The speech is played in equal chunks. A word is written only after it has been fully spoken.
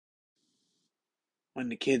When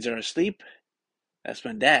the kids are asleep, that's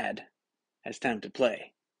when Dad has time to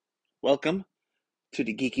play. Welcome to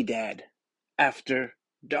the Geeky Dad After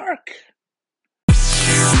Dark.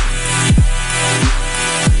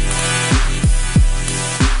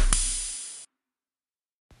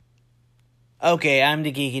 Okay, I'm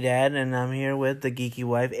the Geeky Dad, and I'm here with the Geeky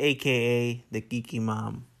Wife, aka the Geeky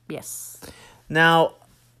Mom. Yes. Now,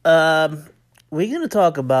 we're gonna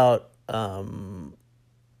talk about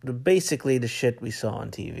basically the shit we saw on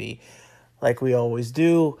TV, like we always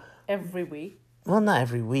do. Every week. Well, not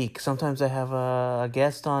every week. Sometimes I have a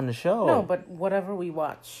guest on the show. No, but whatever we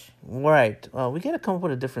watch. Right. Well, we gotta come up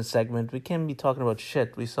with a different segment. We can't be talking about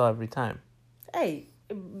shit we saw every time. Hey,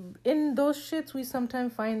 in those shits, we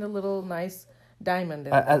sometimes find a little nice diamond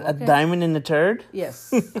in A them, okay? diamond in the turd?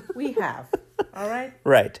 Yes, we have. All right?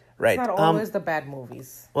 Right. It's not always the bad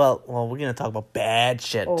movies. Well, we're gonna talk about bad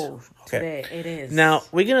shit. Oh, today it is. Now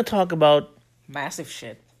we're gonna talk about Massive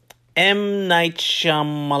shit. M. Night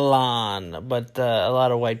Shyamalan, but a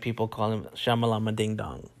lot of white people call him Shyamalama Ding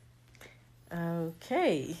Dong.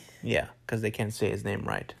 Okay. Yeah, because they can't say his name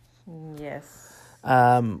right. Yes.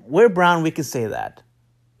 We're brown, we can say that.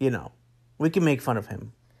 We can make fun of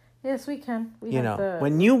him. Yes, we can.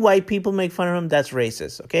 When you white people make fun of him, that's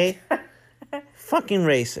racist, okay? Fucking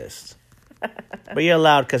racist. But you're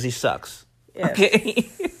allowed because he sucks. Yes. Okay?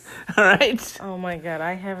 All right? Oh my God,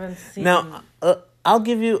 I haven't seen. Now, I'll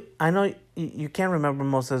give you... I know you can't remember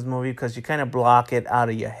most of this movie because you kind of block it out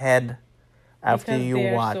of your head after because you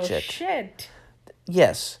they're watch so it. Shit.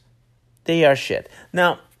 Yes, they are shit.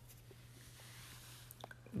 Now,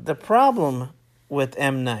 the problem with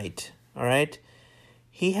M. Night, all right?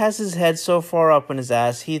 He has his head so far up in his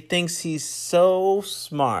ass, he thinks he's so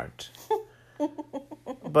smart.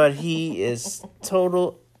 But he is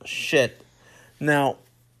total shit. Now,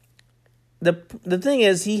 the thing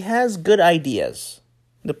is, he has good ideas.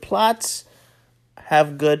 The plots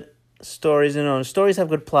have good stories. The stories have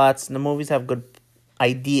good plots, and the movies have good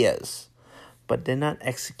ideas. But they're not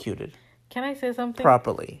executed Can I say something?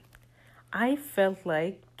 properly. I felt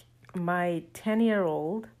like my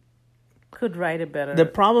 10-year-old could write a better The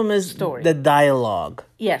problem is story. the dialogue.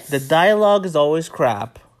 Yes. The dialogue is always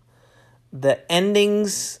crap. The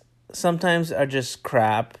endings sometimes are just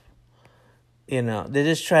crap. They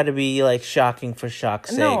just try to be like shocking for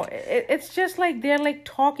shock's sake. No, it's just like they're like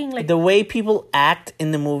talking like... The way people act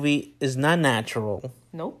in the movie is not natural.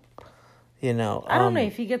 Nope. I don't know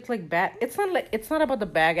if he gets like bad... It's not about the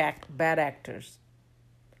bad actors.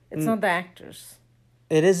 It's not the actors.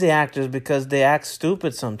 It is the actors because they act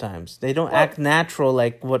stupid sometimes. They don't act natural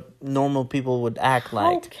like what normal people would act like.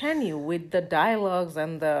 How can you with the dialogues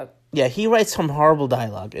and the... Yeah, he writes some horrible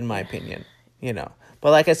dialogue, in my opinion.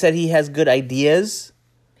 But like I said, he has good ideas.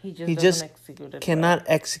 He He just just doesn't execute it cannot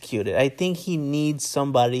execute it. I think he needs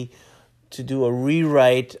somebody to do a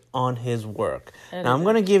rewrite on his work. Now, I'm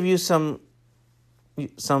going to give you some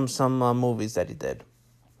movies that he did.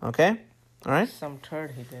 Okay? All right? Some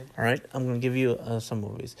turd he did. All right? I'm going to give you some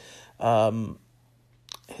movies.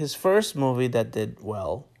 His first movie that did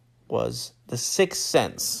well was The Sixth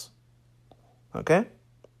Sense. Okay?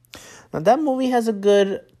 Now, that movie has a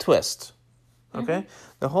good twist. Okay? Mm-hmm.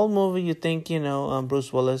 The whole movie, you think,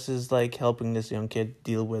 Bruce Willis is like helping this young kid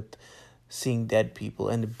deal with seeing dead people.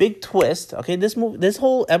 And the big twist, okay, this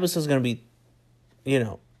whole episode is going to be,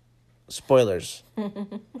 spoilers.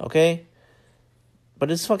 Okay? But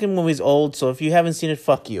this fucking movie's old, so if you haven't seen it,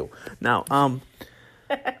 fuck you. Now,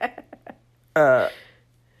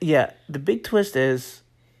 yeah, the big twist is...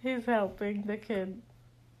 He's helping the kid.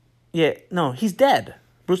 Yeah, no, he's dead.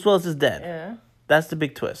 Bruce Willis is dead. Yeah. That's the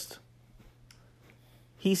big twist.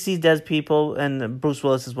 He sees dead people, and Bruce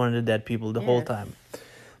Willis is one of the dead people the whole time.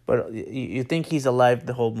 But you think he's alive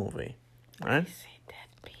the whole movie, right?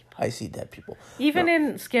 I see dead people. Even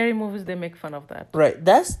in scary movies, they make fun of that. Right.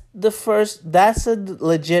 That's a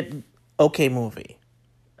legit okay movie.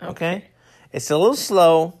 Okay? It's a little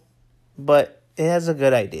slow, but it has a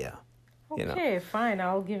good idea. Okay, fine.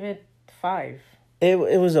 I'll give it 5. It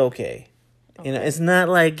was okay. It's not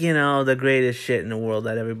like, the greatest shit in the world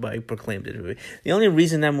that everybody proclaimed it to be. The only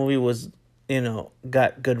reason that movie was,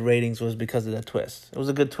 got good ratings was because of that twist. It was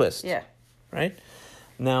a good twist. Yeah. Right?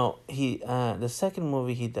 Now, the second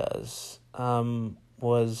movie he does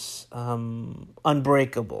was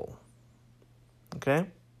Unbreakable. Okay?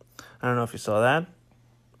 I don't know if you saw that.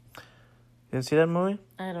 You didn't see that movie?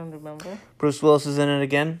 I don't remember. Bruce Willis is in it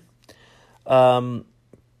again.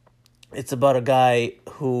 It's about a guy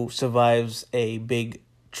who survives a big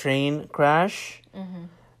train crash. Mm-hmm.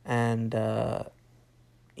 And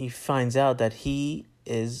he finds out that he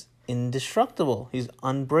is indestructible. He's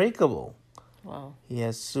unbreakable. Wow. He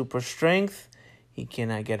has super strength. He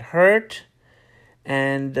cannot get hurt,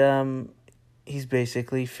 and he's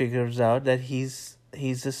basically figures out that he's a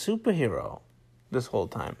superhero this whole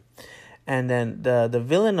time. And then the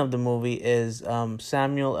villain of the movie is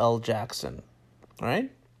Samuel L. Jackson,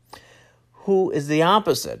 right? Who is the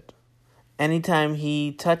opposite. Anytime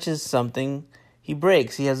he touches something, he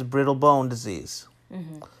breaks. He has brittle bone disease.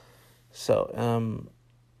 Mm-hmm. So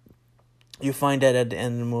you find that at the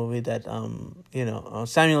end of the movie that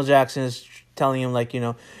Samuel Jackson is telling him, like,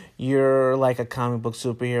 you're like a comic book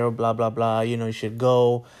superhero, blah blah blah. You should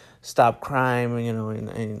go stop crime,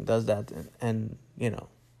 and does that, and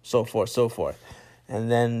so forth. And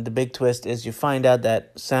then the big twist is you find out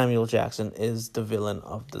that Samuel Jackson is the villain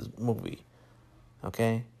of the movie.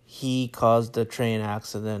 Okay, he caused the train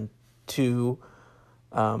accident to,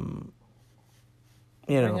 Bring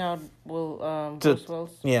out Bruce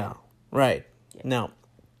Willis. Yeah, right. Yeah. Now,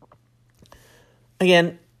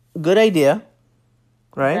 again, good idea,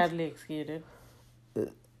 right? Badly executed.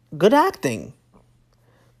 Good acting.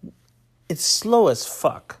 It's slow as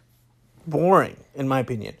fuck. Boring, in my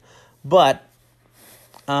opinion. But,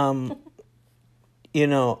 again,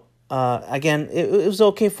 it was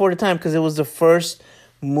okay for the time because it was the first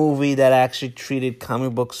movie that actually treated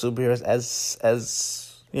comic book superheroes as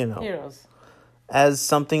Heroes. as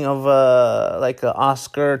something of a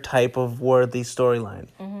Oscar type of worthy storyline,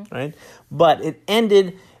 right? But it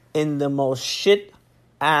ended in the most shit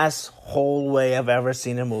asshole way I've ever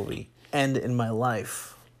seen a movie end in my life.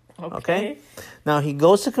 Okay? Now he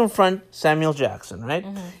goes to confront Samuel Jackson, right?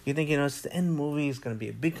 You think, it's the end movie, it's going to be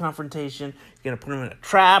a big confrontation. You're going to put him in a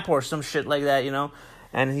trap or some shit like that,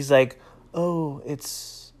 And he's like, oh,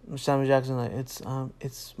 it's Samuel Jackson, like,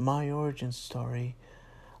 it's my origin story.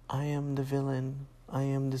 I am the villain. I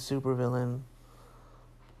am the super villain.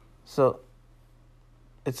 So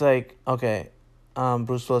it's like, okay,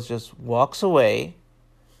 Bruce Willis just walks away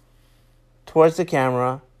towards the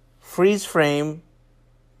camera, freeze frame,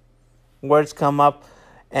 words come up,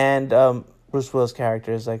 and Bruce Willis'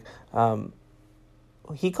 character is like,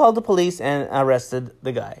 he called the police and arrested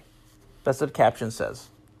the guy. That's what the caption says.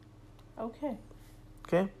 Okay.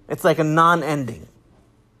 Okay? It's like a non-ending.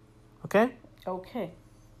 Okay? Okay.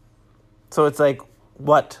 So it's like,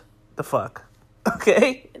 what the fuck?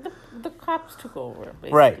 Okay? The cops took over,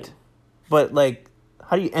 basically. Right. But, like,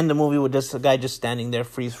 how do you end the movie with just a guy just standing there,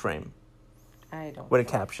 freeze frame? I don't With a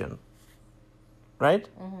caption. Right?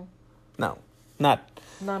 Mm-hmm. No. Not.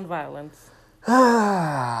 Non-violence.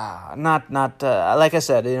 not, like I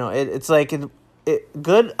said, it's like,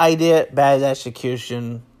 good idea, bad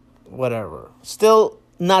execution, whatever. Still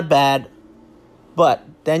not bad, but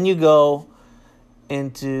then you go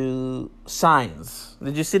into Signs.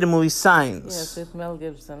 Did you see the movie Signs? Yes, with Mel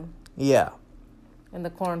Gibson. Yeah. In the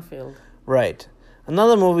cornfield. Right.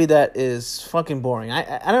 Another movie that is fucking boring.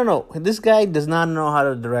 I don't know. This guy does not know how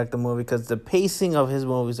to direct a movie because the pacing of his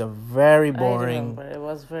movies are very boring. I remember. It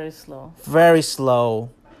was very slow. Very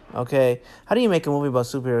slow. Okay? How do you make a movie about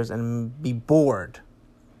superheroes and be bored?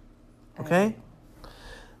 Okay?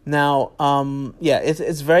 Now,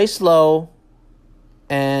 it's very slow,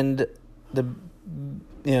 and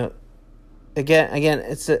again,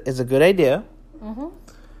 it's a good idea.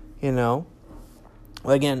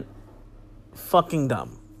 Again, fucking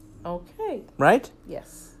dumb. Okay. Right?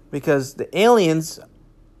 Yes. Because the aliens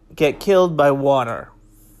get killed by water.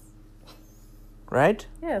 Right?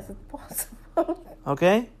 Yes, it's possible.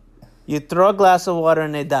 Okay? You throw a glass of water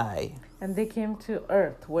and they die. And they came to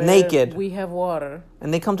Earth where naked. We have water.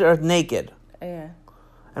 And they come to Earth naked. Yeah.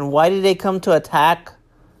 And why did they come to attack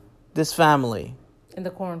this family? In the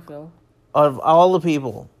cornfield. Of all the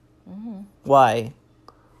people. Why?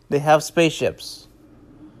 They have spaceships.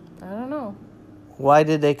 I don't know. Why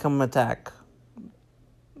did they come attack?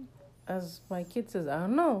 As my kid says, I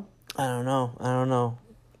don't know. I don't know.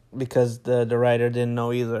 Because the writer didn't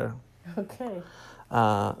know either. Okay.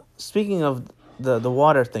 Speaking of the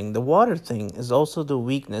water thing is also the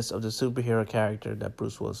weakness of the superhero character that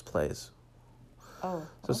Bruce Willis plays. Oh.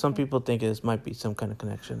 So some people think it might be some kind of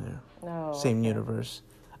connection there. No. Same universe.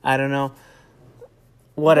 I don't know.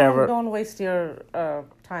 Whatever. Don't waste your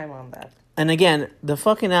time on that. And again, the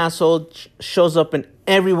fucking asshole shows up in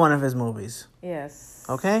every one of his movies. Yes.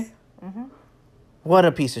 Okay? What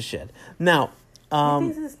a piece of shit. Now, he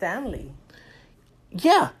thinks it's Stanley.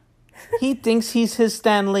 Yeah. He thinks he's his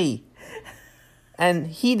Stan Lee. And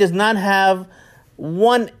he does not have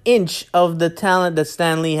 1 inch of the talent that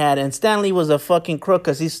Stan Lee had. And Stan Lee was a fucking crook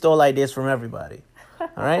because he stole ideas from everybody.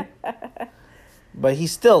 All right? But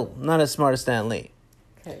he's still not as smart as Stan Lee.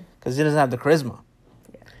 Okay. Because he doesn't have the charisma.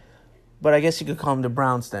 Yeah. But I guess you could call him the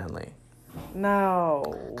Brown Stan Lee. No.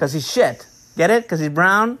 Because he's shit. Get it? Because he's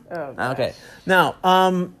brown? Oh, gosh. Okay. Now,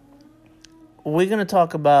 we're going to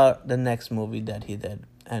talk about the next movie that he did.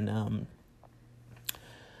 And I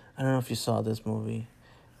don't know if you saw this movie.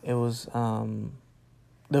 It was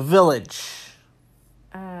The Village.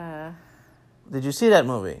 Did you see that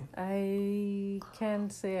movie? I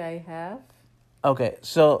can't say I have. Okay,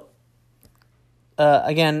 so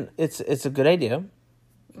again, it's a good idea.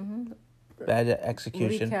 Bad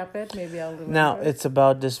execution. Recap it. Maybe I'll remember. Now it's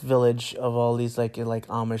about this village of all these like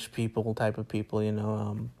Amish people, type of people, you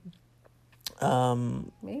know.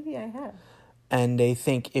 Maybe I have. And they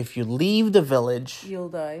think if you leave the village, You'll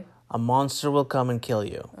die. a monster will come and kill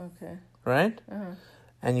you, Okay. right? Uh-huh.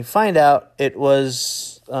 And you find out it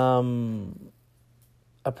was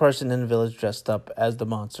a person in the village dressed up as the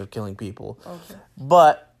monster killing people. Okay.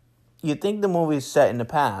 But you think the movie's set in the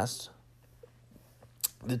past.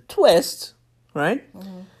 The twist, right,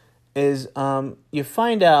 is you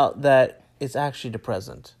find out that it's actually the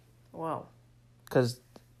present. Wow. Because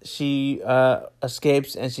she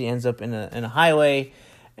escapes and she ends up in a highway,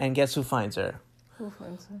 and guess who finds her? Who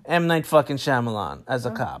finds her? M. Night fucking Shyamalan as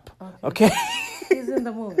a cop. Okay? He's in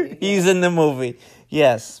the movie. He's in the movie.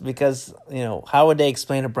 Yes, because, you know, how would they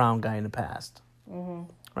explain a brown guy in the past?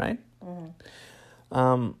 Right?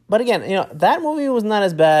 But again, you know, that movie was not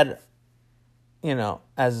as bad, you know,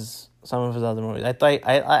 as some of his other movies. I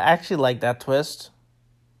actually like that twist.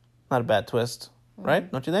 Not a bad twist,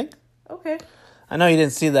 right? Don't you think? Okay. I know you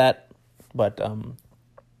didn't see that, but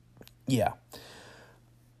yeah.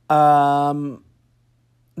 Then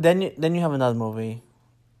you have another movie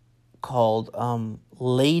called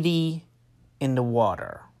Lady in the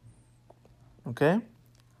Water. Okay?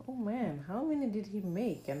 Oh man, how many did he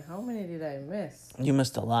make and how many did I miss? You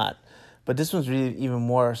missed a lot. But this one's really even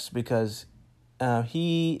worse because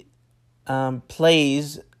he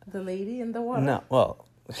plays... The lady in the water? No, well,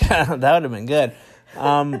 that would have been good.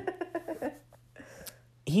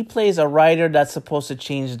 He plays a writer that's supposed to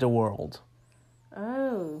change the world.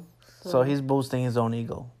 Oh. So he's boosting his own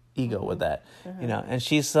ego with that. You know, and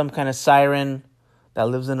she's some kind of siren that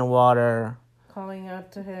lives in the water. Calling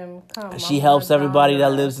out to him, come. She I'm helps gonna everybody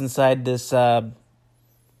drown that your lives inside this, I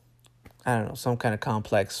don't know, some kind of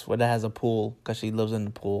complex where that has a pool because she lives in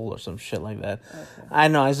the pool or some shit like that. Okay. I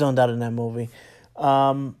know, I zoned out in that movie.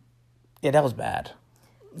 Yeah, that was bad.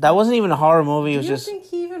 That wasn't even a horror movie. It was Do you just... think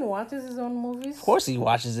he even watches his own movies? Of course he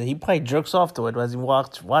watches it. He probably jerks off to it as he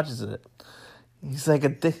watches it. He's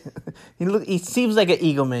like he seems like an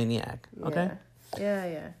egomaniac. Okay?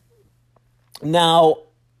 Yeah. Now,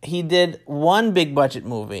 he did one big budget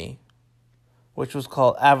movie, which was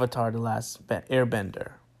called Avatar: The Last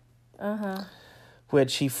Airbender.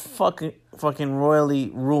 Which he fucking royally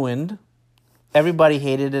ruined. Everybody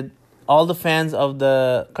hated it. All the fans of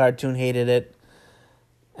the cartoon hated it.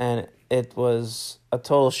 And it was a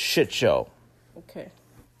total shit show. Okay.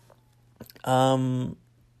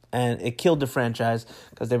 And it killed the franchise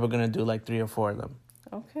because they were going to do like 3 or 4 of them.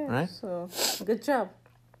 Okay. Right? So, good job.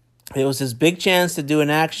 It was his big chance to do an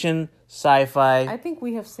action, sci-fi. I think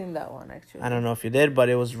we have seen that one, actually. I don't know if you did, but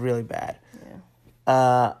it was really bad.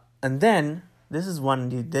 Yeah. And then, this is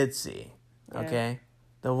one you did see, okay?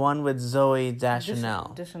 The one with Zoe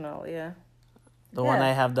Deschanel. Deschanel, yeah. The one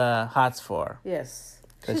I have the hots for. Yes.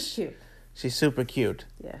 'Cause She's cute. She's super cute.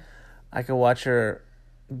 Yeah. I could watch her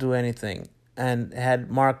do anything. And it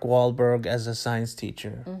had Mark Wahlberg as a science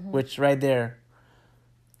teacher, which right there...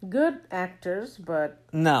 Good actors, but...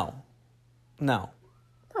 No,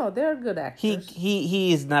 they're good actors.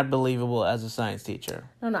 he is not believable as a science teacher.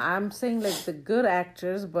 No, I'm saying like the good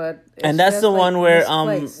actors, but... And that's the one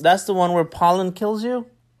where pollen kills you?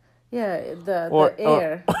 Yeah, the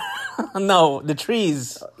air. No, the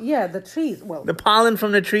trees. Yeah, the trees. Well, The pollen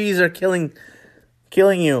from the trees are killing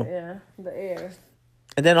you. yeah, the air.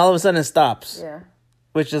 And then all of a sudden it stops. Yeah.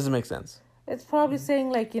 Which doesn't make sense. It's probably saying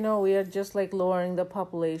like, we are just like lowering the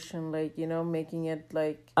population, like, making it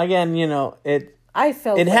like... Again, I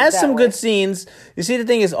felt it like has that some way. good scenes. You see, the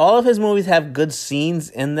thing is, all of his movies have good scenes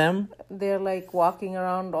in them. They're like walking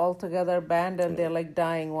around all together, band, and they're like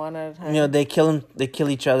dying one at a time. They kill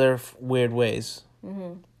each other weird ways.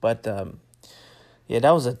 But that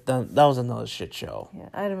was another shit show. Yeah,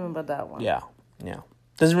 I remember that one. Yeah.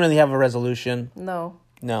 Doesn't really have a resolution. No.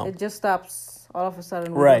 No. It just stops all of a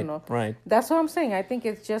sudden. We Right. don't know. Right. That's what I'm saying. I think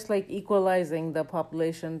it's just like equalizing the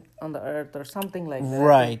population on the earth or something like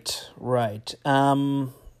that. Right.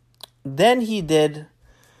 Then he did,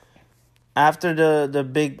 after the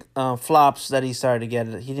big flops that he started to get,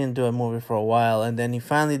 he didn't do a movie for a while, and then he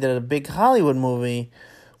finally did a big Hollywood movie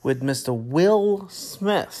with Mr. Will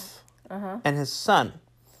Smith and his son.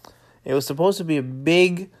 It was supposed to be a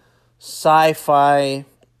big sci-fi,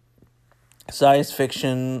 science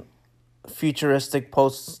fiction, futuristic,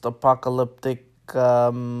 post-apocalyptic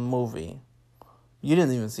movie. You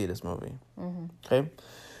didn't even see this movie. Okay?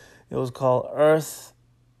 It was called Earth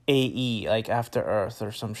AE, like After Earth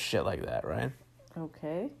or some shit like that, right?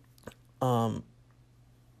 Okay. And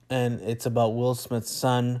it's about Will Smith's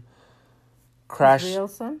son crash. His real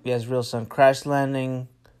son? Yes, real son crash landing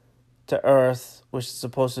to Earth, which is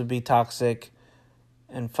supposed to be toxic,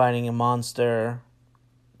 and fighting a monster.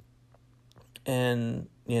 And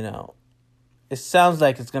it sounds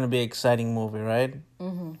like it's gonna be an exciting movie, right?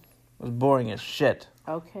 Mm-hmm. It was boring as shit.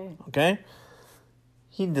 Okay. Okay,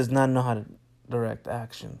 he does not know how to direct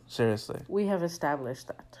action. Seriously, We have established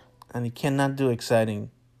that. and he cannot do exciting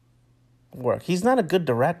work. He's not a good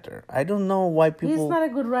director. I don't know why people. He's not a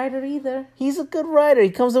good writer either. He's a good writer. He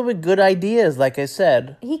comes up with good ideas, like I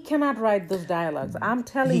said. He cannot write those dialogues. I'm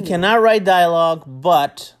telling He you. cannot write dialogue,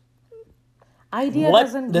 but Idea What-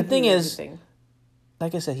 doesn't the give thing you is- everything.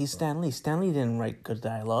 like I said, he's Stan Lee. Stan Lee didn't write good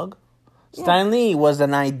dialogue. Yeah. Stan Lee was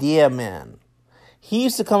an idea man. He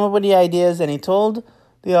used to come up with the ideas, and he told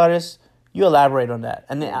the artist, "You elaborate on that."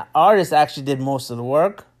 And the artist actually did most of the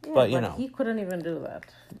work, Yeah, but he couldn't even do that.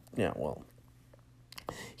 well,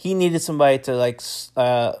 he needed somebody to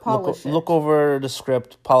Polish it. look over the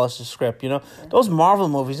script, polish the script. Those Marvel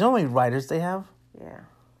movies. You know how many writers they have? Yeah.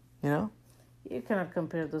 You know, You cannot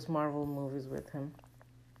compare those Marvel movies with him.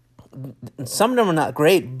 and some of them are not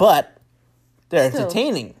great, but they're Still.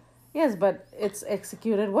 entertaining. Yes, but it's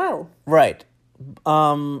executed well. Right.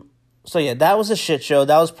 So yeah, that was a shit show.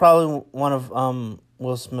 That was probably one of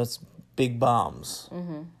Will Smith's big bombs.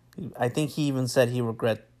 Mm-hmm. I think he even said he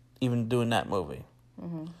regret even doing that movie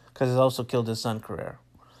because it also killed his son's career.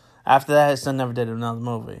 After that, his son never did another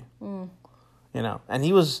movie. And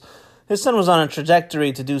his son was on a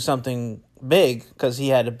trajectory to do something big because he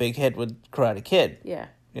had a big hit with Karate Kid. Yeah.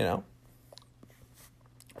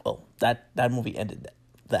 Well, that movie ended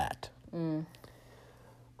that.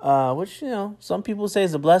 Which, some people say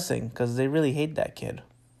is a blessing because they really hate that kid.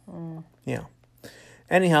 Yeah.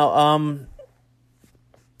 Anyhow,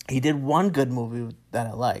 he did one good movie that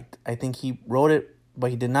I liked. I think he wrote it, but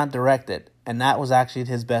he did not direct it. And that was actually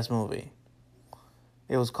his best movie.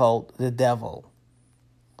 It was called The Devil.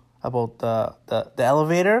 About the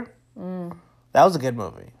elevator. That was a good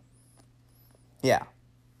movie. Yeah.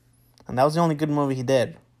 And that was the only good movie he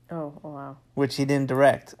did. Oh, wow. Which he didn't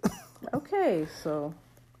direct. Okay, so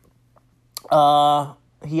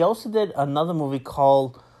He also did another movie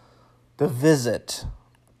called The Visit,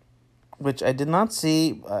 which I did not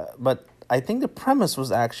see, but I think the premise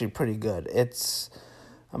was actually pretty good. It's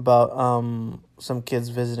about some kids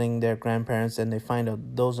visiting their grandparents, and they find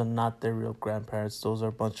out those are not their real grandparents. Those are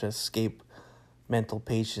a bunch of escaped mental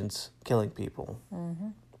patients killing people. Mm-hmm.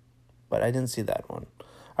 But I didn't see that one.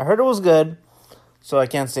 I heard it was good, so I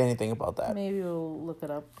can't say anything about that. maybe we'll look it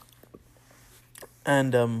up.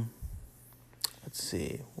 And let's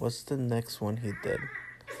see, what's the next one he did?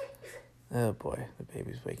 Oh boy, the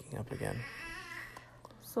baby's waking up again.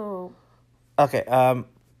 So, Okay,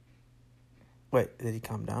 wait, did he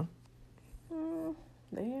calm down?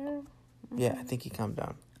 there. Yeah, I think he calmed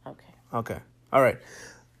down. Okay, Okay, all right.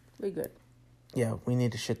 we good. Yeah, we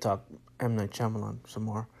need to shit talk M. Night Shyamalan some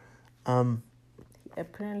more.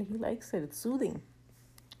 Apparently, he likes it. It's soothing.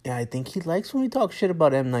 Yeah, I think he likes when we talk shit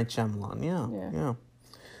about M. Night Shyamalan. Yeah. Yeah.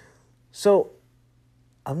 So,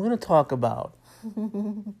 I'm going to talk about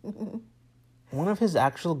one of his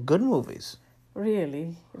actual good movies.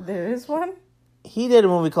 Really, there is one. He did a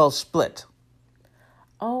movie called Split.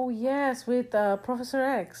 Oh yes, with Professor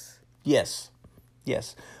X. Yes.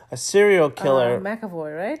 A serial killer.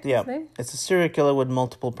 McAvoy, right? Yeah, His name? it's a serial killer with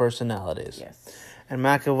multiple personalities. Yes. And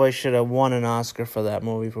McAvoy should have won an Oscar for that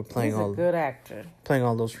movie for playing He's a good actor. playing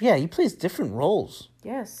all those. Yeah, he plays different roles.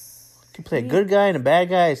 Yes. He can play a good guy and a bad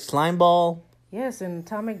guy, a slime ball. Yes, in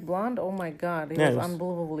Atomic Blonde. Oh my God, he Yeah, was it was-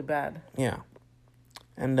 unbelievably bad. Yeah,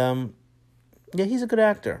 and yeah, he's a good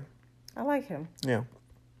actor. I like him. Yeah.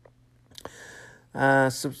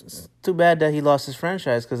 So it's too bad that he lost his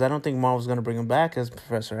franchise because I don't think Marvel's going to bring him back as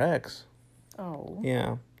Professor X. Oh.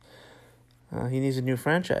 Yeah. He needs a new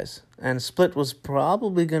franchise. And Split was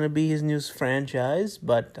probably going to be his new franchise,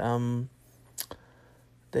 but M.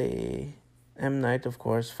 Night, of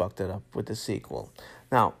course, fucked it up with the sequel.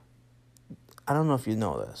 Now, I don't know if you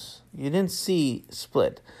know this. You didn't see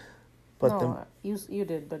Split, but No, you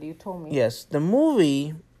did, but you told me. yes, the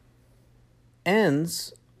movie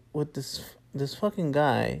ends with this fucking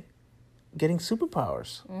guy getting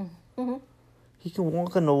superpowers. Mm-hmm. He can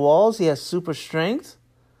walk on the walls. He has super strength.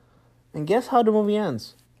 And guess how the movie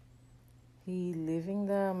ends? He leaving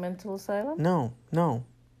the mental asylum? No.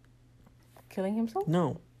 Killing himself?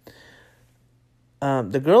 No.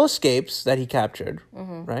 The girl escapes that he captured,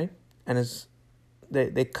 right? And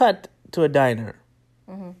they cut to a diner.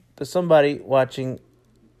 There's somebody watching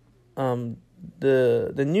the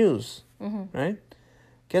news, right?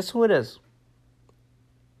 Guess who it is?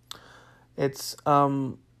 It's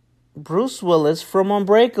Bruce Willis from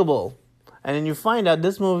Unbreakable. And then you find out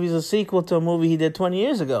this movie is a sequel to a movie he did 20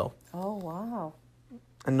 years ago. Oh, wow.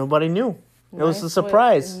 And nobody knew. It was a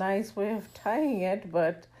surprise. Nice way of tying it,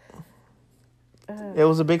 but... It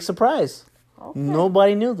was a big surprise. Okay.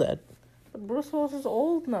 Nobody knew that. But Bruce Willis is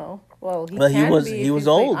old now. Well, he was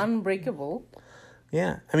old. Unbreakable.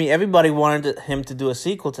 Yeah. I mean, everybody wanted him to do a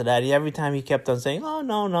sequel to that. Every time he kept on saying, oh,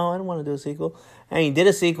 no, I don't want to do a sequel. And he did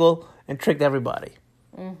a sequel and tricked everybody.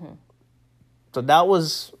 So that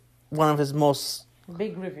was one of his most...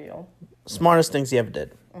 Big reveal. Smartest things he ever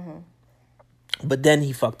did. But then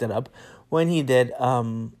he fucked it up when he did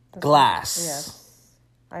Glass. Yes.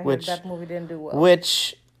 I heard that movie didn't do well.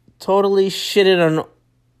 Which totally shitted on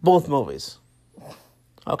both movies.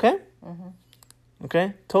 Okay?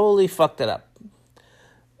 Okay? Totally fucked it up.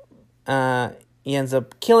 He ends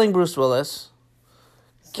up killing Bruce Willis,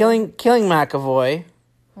 killing McAvoy,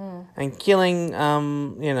 and killing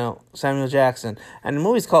Samuel Jackson. And the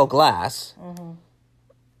movie's called Glass.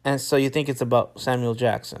 And so you think it's about Samuel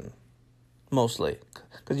Jackson, mostly.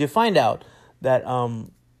 Because you find out that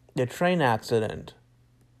the train accident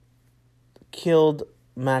killed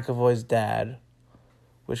McAvoy's dad,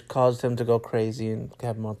 which caused him to go crazy and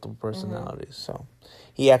have multiple personalities. So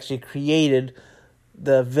he actually created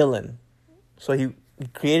the villain. So he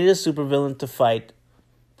created a supervillain to fight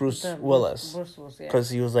Bruce Willis. Because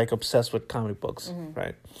he was like obsessed with comic books,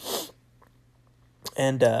 right?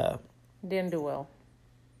 And didn't do well.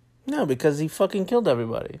 No, because he fucking killed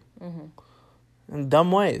everybody. In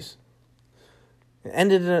dumb ways. It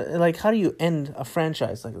ended like, how do you end a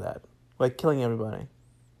franchise like that? Like killing everybody.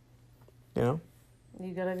 You know?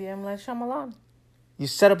 You gotta be M. Night Shyamalan. You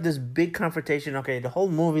set up this big confrontation. Okay, the whole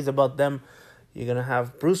movie's about them. You're gonna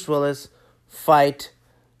have Bruce Willis fight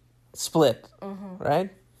Split,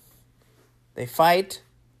 right? They fight,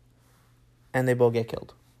 and they both get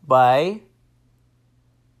killed by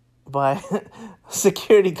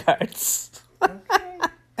security guards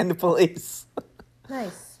and the police.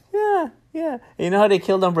 Nice. Yeah. You know how they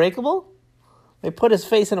killed Unbreakable? They put his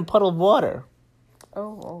face in a puddle of water.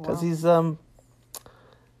 Oh, because he's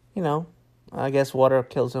I guess water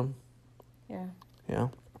kills him. Yeah.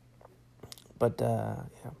 But yeah.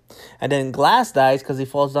 And then Glass dies because he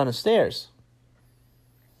falls down the stairs.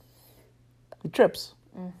 He trips.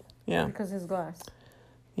 Yeah. Because he's glass.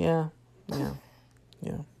 Yeah.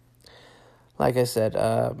 Like I said,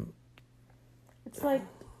 it's like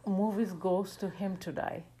movies goes to him to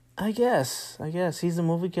die. I guess he's a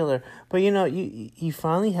movie killer. But he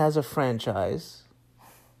finally has a franchise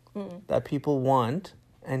that people want,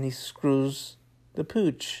 and he screws the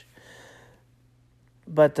pooch.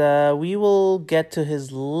 But we will get to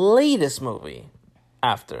his latest movie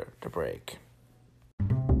after the break.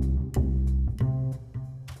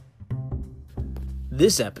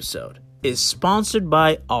 This episode is sponsored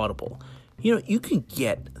by Audible. You can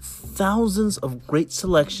get thousands of great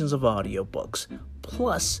selections of audiobooks,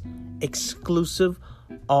 plus exclusive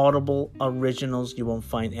Audible originals you won't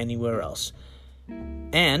find anywhere else.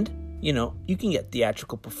 And, you can get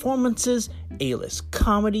theatrical performances, A-list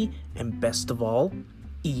comedy, and best of all,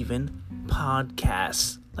 even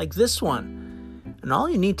podcasts like this one. And all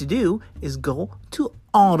you need to do is go to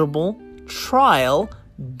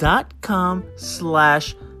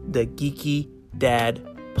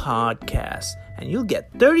audibletrial.com/thegeekydadpodcast, and you'll get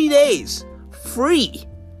 30 days free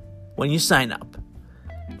when you sign up.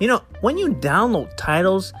 When you download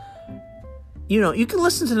titles, you can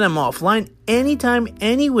listen to them offline anytime,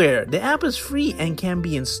 anywhere. The app is free and can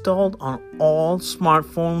be installed on all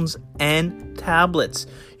smartphones and tablets.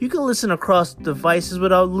 You can listen across devices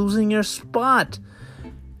without losing your spot.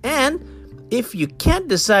 And if you can't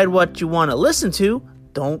decide what you want to listen to,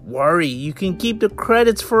 don't worry. You can keep the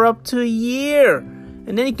credits for up to a year.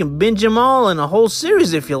 And then you can binge them all in a whole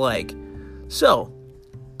series if you like. So,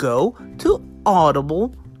 go to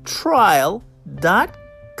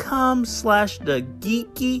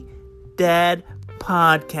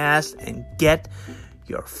audibletrial.com/thegeekydadpodcast and get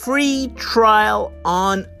your free trial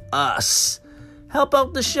on us. Help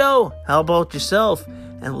out the show, help out yourself,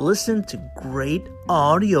 and listen to great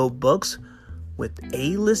audiobooks with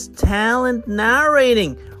A-list talent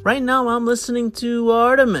narrating. Right now I'm listening to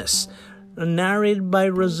Artemis, narrated by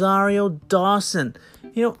Rosario Dawson.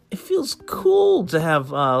 It feels cool to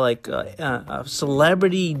have a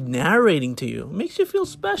celebrity narrating to you. It makes you feel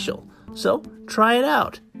special. So try it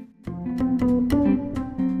out.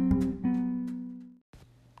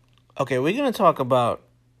 Okay, we're gonna talk about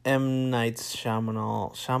M. Night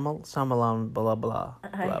Shyamalan, blah blah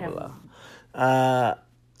blah blah.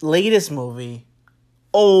 Latest movie,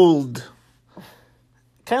 Old.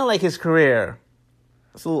 Kind of like his career.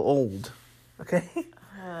 It's a little old. Okay.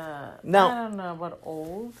 Now, I don't know about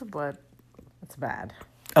old, but it's bad.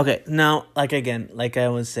 Okay, now, like I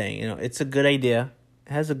was saying, it's a good idea.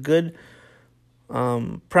 It has a good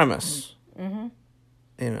premise. Mm-hmm.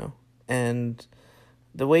 And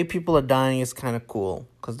the way people are dying is kind of cool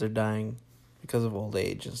because they're dying because of old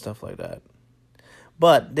age and stuff like that.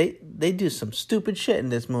 But they do some stupid shit in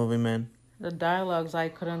this movie, man. The dialogues I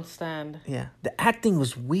couldn't stand. Yeah, the acting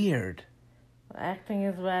was weird. The acting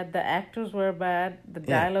is bad. The actors were bad. The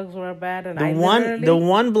dialogues were bad. And the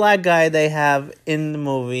one black guy they have in the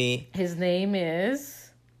movie. His name is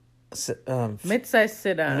Midsize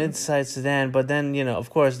Sedan. Midsize Sedan. But then of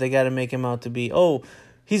course they got to make him out to be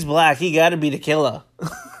he's black. He got to be the killer.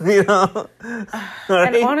 Right?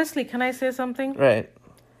 And honestly, can I say something? Right.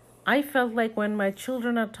 I felt like when my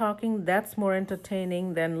children are talking, that's more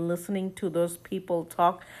entertaining than listening to those people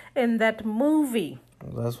talk in that movie.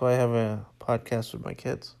 That's why I have a podcast with my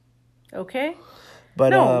kids. Okay? But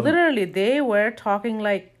no, literally, they were talking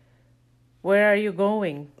like, where are you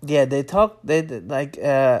going? Yeah, they talk,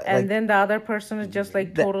 and then the other person is just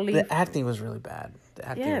like totally... The acting was really bad.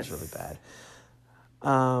 Was really bad.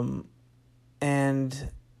 And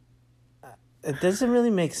it doesn't really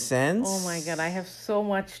make sense. Oh my God, I have so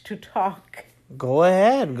much to talk. Go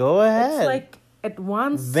ahead. It's like at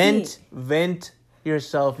one scene... Vent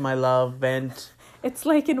yourself, my love, vent. It's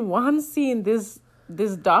like in one scene, this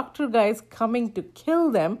doctor guy is coming to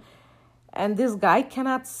kill them, and this guy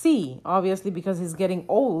cannot see, obviously, because he's getting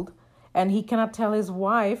old, and he cannot tell his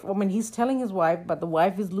wife. I mean, he's telling his wife, but the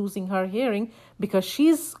wife is losing her hearing because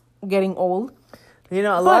she's getting old.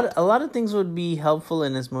 A lot of things would be helpful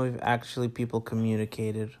in this movie if actually people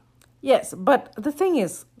communicated. Yes, but the thing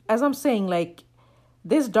is, as I'm saying, like,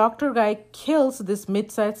 this doctor guy kills this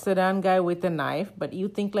Midsize Sedan guy with a knife, but you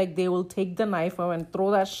think like they will take the knife out and throw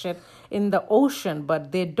that shit in the ocean,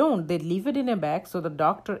 but they don't. They leave it in a bag, so the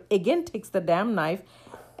doctor again takes the damn knife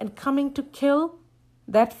and coming to kill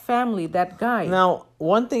that family, that guy. Now,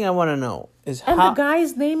 one thing I want to know is and the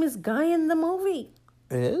guy's name is Guy in the movie.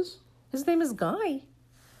 It is? His name is Guy.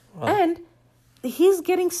 Wow. And he's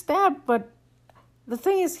getting stabbed, but the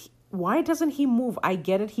thing is, why doesn't he move? I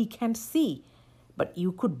get it, he can't see. But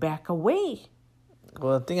you could back away.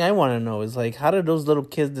 Well, the thing I want to know is, like, how did those little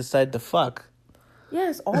kids decide to fuck?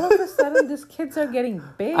 Yes, all of a sudden, these kids are getting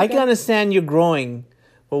big. I can understand you're growing,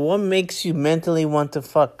 but what makes you mentally want to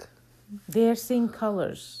fuck? They're seeing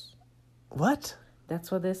colors. What?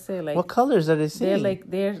 That's what they say. Like, what colors are they seeing?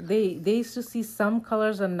 They used to see some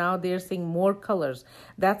colors, and now they're seeing more colors.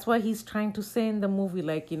 That's why he's trying to say in the movie,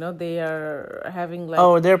 like, they are having like...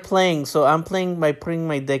 Oh, they're playing. So I'm playing by putting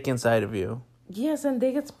my dick inside of you. Yes, and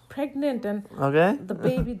they get pregnant, and the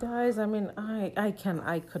baby dies. I mean,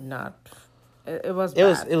 I could not. It was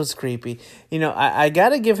bad. It was creepy. I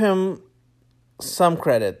gotta give him some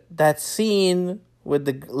credit. That scene with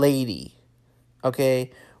the lady,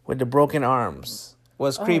 with the broken arms,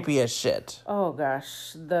 was creepy as shit. Oh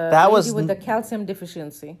gosh, that lady with the calcium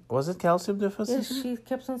deficiency. Was it calcium deficiency? Yes, she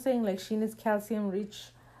kept on saying like she needs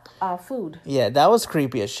calcium-rich food. Yeah, that was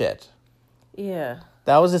creepy as shit. Yeah,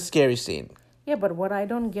 that was a scary scene. Yeah, but what I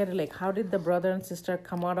don't get is, like, how did the brother and sister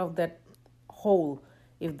come out of that hole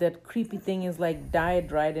if that creepy thing is, like,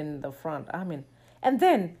 died right in the front? I mean, and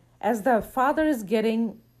then as the father is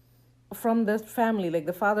getting from the family, like,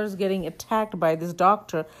 the father is getting attacked by this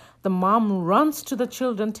doctor, the mom runs to the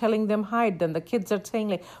children telling them hide. Then the kids are saying,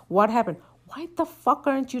 like, what happened? Why the fuck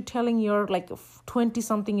aren't you telling your, like,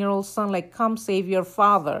 20-something-year-old son, like, come save your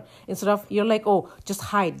father? Instead of, you're like, oh, just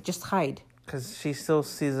hide. Because she still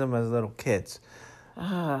sees them as little kids.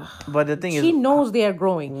 But the thing is... She knows they are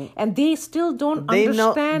growing. And they still don't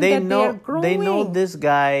understand that they are growing. They know this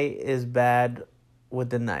guy is bad with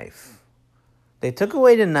the knife. They took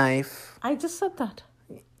away the knife. I just said that.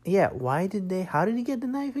 Yeah, how did he get the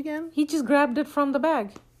knife again? He just grabbed it from the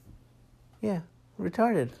bag. Yeah,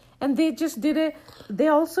 retarded. And they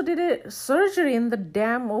also did a surgery in the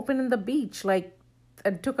dam open in the beach, like,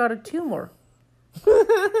 and took out a tumor.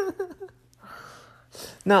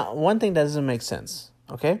 Now, one thing that doesn't make sense,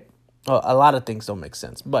 okay? Well, a lot of things don't make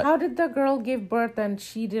sense, but... How did the girl give birth and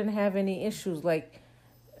she didn't have any issues? Like,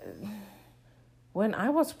 when I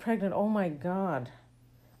was pregnant, oh my God.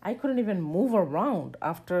 I couldn't even move around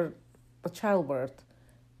after the childbirth.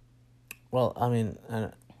 Well, I mean,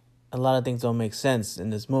 a lot of things don't make sense in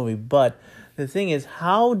this movie, but the thing is,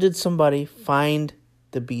 how did somebody find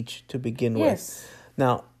the beach to begin with? Yes.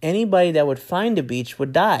 Now, anybody that would find the beach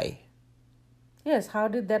would die. Yes, how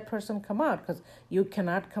did that person come out? Because you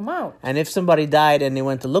cannot come out. And if somebody died and they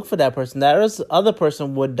went to look for that person, other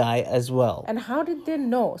person would die as well. And how did they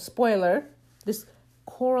know? Spoiler, this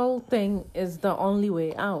coral thing is the only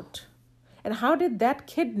way out. And how did that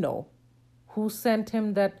kid know who sent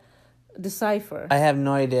him that decipher? I have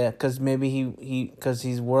no idea, because maybe because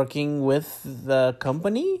he's working with the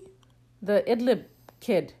company? The Idlib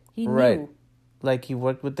kid, he Right. knew. Like he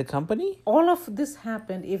worked with the company? All of this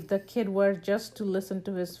happened if the kid were just to listen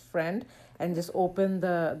to his friend and just open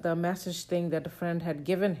the message thing that the friend had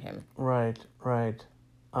given him. Right.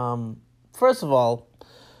 First of all,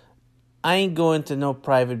 I ain't going to no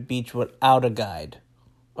private beach without a guide.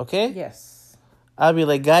 Okay? Yes. I'll be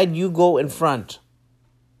like, guide, you go in front.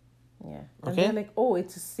 Yeah. And Okay. they're like, oh,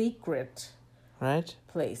 it's a secret Right?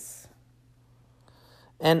 place.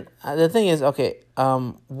 And the thing is, okay,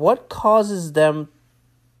 what causes them?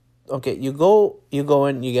 Okay, you go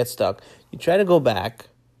in, you get stuck. You try to go back,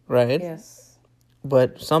 right? Yes.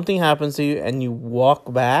 But something happens to you, and you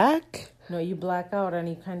walk back. No, you black out and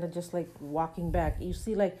you kind of just like walking back. You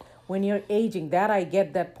see, like when you're aging, that I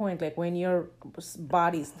get that point. Like when your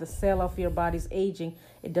the cell of your body's aging,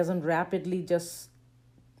 it doesn't rapidly just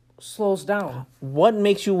slows down. What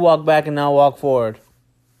makes you walk back and not walk forward?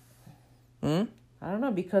 I don't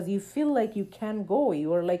know, because you feel like you can't go.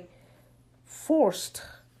 You are like forced.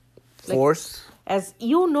 Like, Forced. as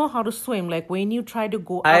you know how to swim, like when you try to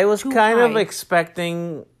go up I was too kind of high,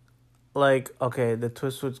 expecting, like, okay, the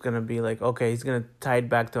twist was gonna be like, okay, he's gonna tie it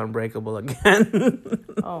back to Unbreakable again.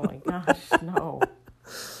 oh my gosh, no.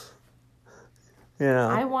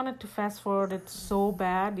 I wanted to fast forward it so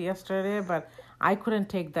bad yesterday, but I couldn't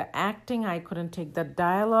take the acting. I couldn't take the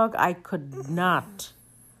dialogue. I could not.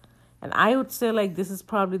 And I would say like this is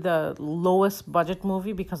probably the lowest budget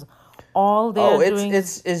movie because all they're doing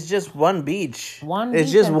it's just one beach. One It's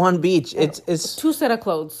beach just and- one beach. It's two set of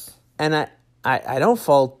clothes. and I don't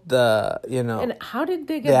fault the And how did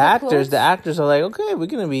they get the the actors. clothes? The actors are like, okay, we're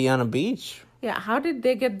gonna be on a beach, Yeah, how did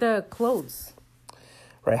they get the clothes?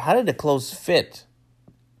 right? How did the clothes fit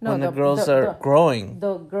No, when the girls are growing?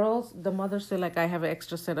 The mothers say like I have an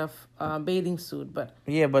extra set of bathing suit, but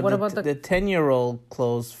Yeah, but what about the 10-year-old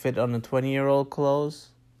clothes fit on the 20-year-old clothes?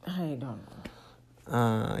 I don't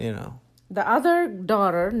know. The other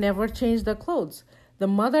daughter never changed the clothes. The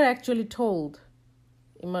mother actually told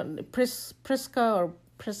Priska or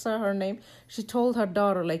Prissa, her name, she told her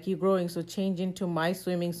daughter, like, you're growing, so change into my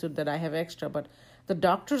swimming suit that I have extra. But the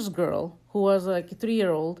doctor's girl, who was like a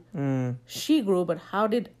 3-year-old, she grew, but how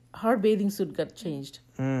did her bathing suit get changed?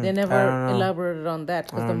 They never elaborated on that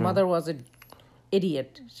because the mother was an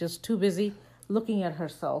idiot. Just too busy looking at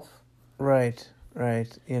herself. Right.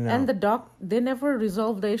 And they never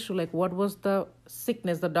resolved the issue. Like, what was the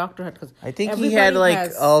sickness the doctor had? Because I think he had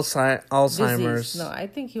like Alzheimer's. Disease. No, I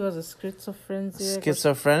think he was a schizophrenic.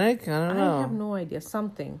 Schizophrenic? I don't know. I have no idea.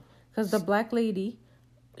 Something. Because the black lady,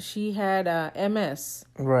 she had MS.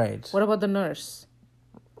 Right. What about the nurse?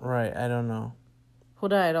 Right. I don't know. Who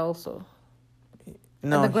died also?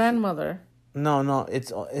 No. And the grandmother. No.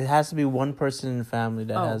 It has to be one person in the family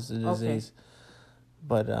that has the disease. Okay.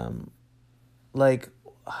 But like,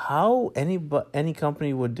 how any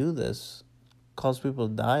company would do this, cause people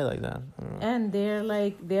to die like that? I don't know. And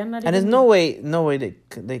they're not. And there's no way they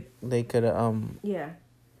could Yeah.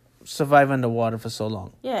 survive underwater for so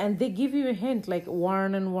long. Yeah, and they give you a hint, like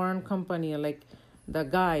Warren and Warren Company, like the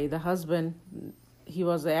guy, the husband, he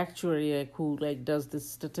was the actuary, like, who like does the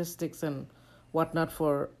statistics and whatnot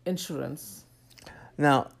for insurance.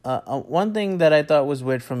 Now, one thing that I thought was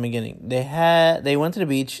weird from the beginning, they went to the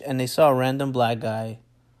beach and they saw a random black guy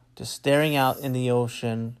just staring out in the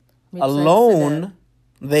ocean, Makes sense to alone them.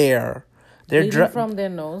 there. They're Bleeding from their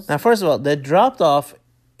nose. Now, first of all, they're dropped off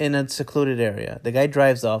in a secluded area. The guy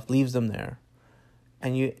drives off, leaves them there,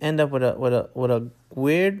 and you end up with a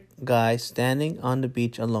weird guy standing on the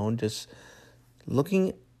beach alone, just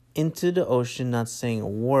looking into the ocean, not saying a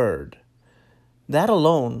word. That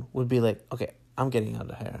alone would be like, okay, I'm getting out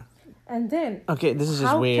of here. And then, Okay, this is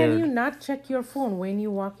just how weird. can you not check your phone when you're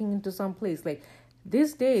walking into some place? Like,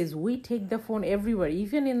 these days, we take the phone everywhere.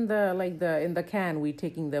 Even in the can, we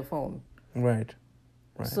taking the phone. Right.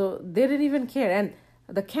 So they didn't even care. And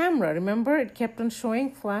the camera, remember, it kept on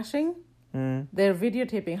showing, flashing. They're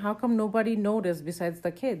videotaping. How come nobody noticed besides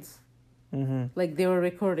the kids? Like, they were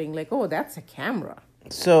recording, like, oh, that's a camera.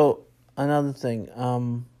 So, another thing,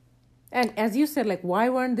 And as you said, like, why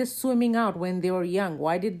weren't they swimming out when they were young?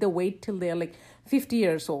 Why did they wait till they're like 50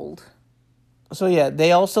 years old? So yeah,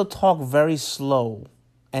 they also talk very slow,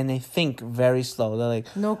 and they think very slow. They're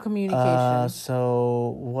like, No communication.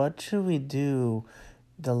 so what should we do?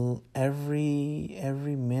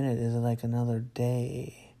 Every minute is like another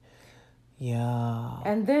day. Yeah.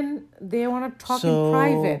 And then they want to talk So in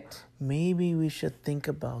private. maybe we should think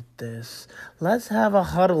about this. Let's have a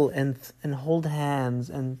huddle and hold hands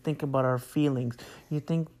and think about our feelings. You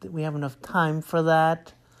think that we have enough time for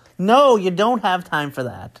that? No, you don't have time for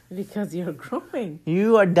that. Because you're growing.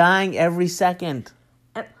 You are dying every second.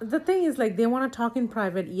 And the thing is, like, they want to talk in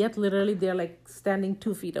private, yet literally they're like standing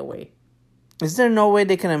 2 feet away. Is there no way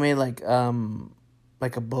they could have made like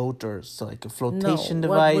a boat or so, like a flotation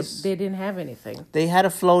device? They didn't have anything. They had a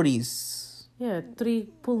floaties. Yeah, 3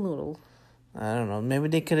 pool noodle. I don't know. Maybe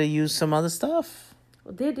they could have used some other stuff.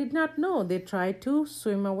 They did not know. They tried to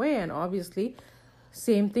swim away, and obviously,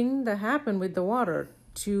 same thing that happened with the water.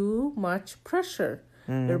 Too much pressure.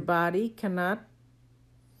 Their body cannot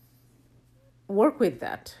work with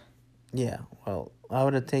that. Yeah, well, I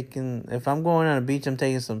would have taken... If I'm going on a beach, I'm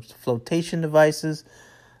taking some flotation devices.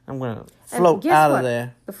 I'm going to float out of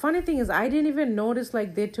there. The funny thing is, I didn't even notice,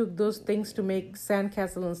 like, they took those things to make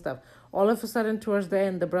sandcastle and stuff. All of a sudden, towards the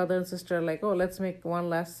end, the brother and sister are like, oh, let's make one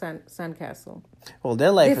last sandcastle. Well,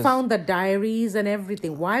 their life They found the diaries and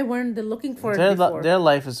everything. Why weren't they looking for it before? Their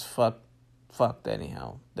life is fucked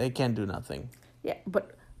anyhow. They can't do nothing. Yeah,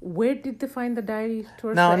 but where did they find the diary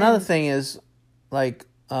towards Now, the another end? thing is, like,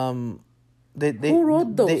 they Who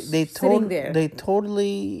wrote those sitting there? They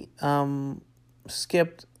totally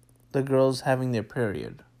skipped the girls having their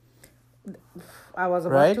period. I was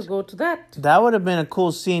about Right? to go to that. That would have been a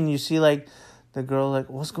cool scene. You see, like, the girl, like,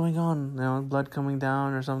 what's going on? You know, blood coming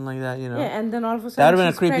down or something like that, you know. Yeah, and then all of a That sudden would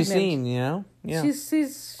have been a she's creepy pregnant. scene, you know? Yeah.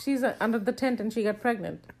 She's under the tent and she got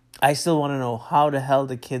pregnant. I still want to know how the hell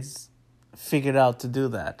the kids figured out to do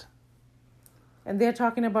that. And they're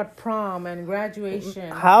talking about prom and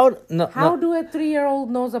graduation. How do a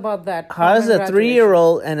 3-year-old knows about that? how prom does and a graduation?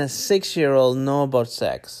 3-year-old and a 6-year-old know about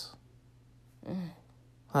sex?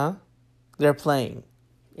 Huh? They're playing.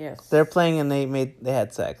 Yes. They're playing and they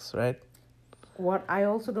had sex, right? What I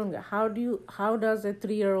also don't get, how does a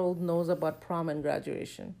 3-year-old knows about prom and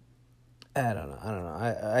graduation? I don't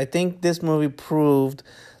know. I think this movie proved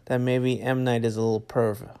that maybe M. Night is a little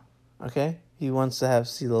perv. Okay? He wants to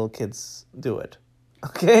see little kids do it.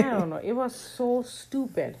 Okay? I don't know. It was so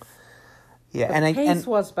stupid. Yeah, The pace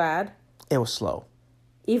was bad. it was slow.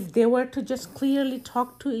 If they were to just clearly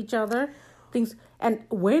talk to each other, things. And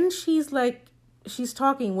when she's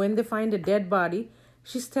talking, when they find a dead body,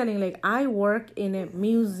 she's telling, like, I work in a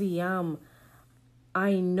museum.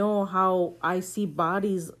 I know how I see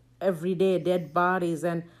bodies every day, dead bodies,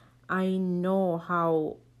 and I know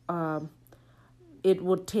how it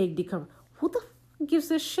would take who the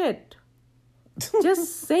gives a shit?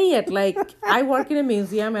 Just say it. Like, I work in a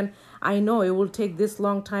museum and I know it will take this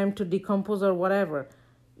long time to decompose or whatever.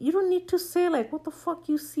 You don't need to say, like, what the fuck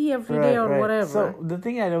you see every day or whatever. So the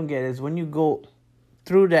thing I don't get is when you go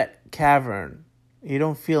through that cavern, you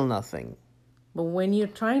don't feel nothing. But when you're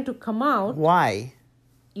trying to come out, Why?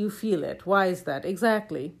 you feel it. Why is that?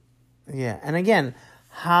 Exactly. Yeah, and again,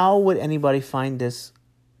 how would anybody find this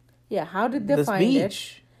Yeah, how did they this find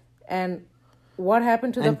beach? it? And what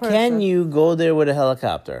happened to the And person? can you go there with a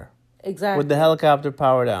helicopter? Exactly. With the helicopter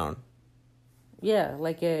power down? Yeah,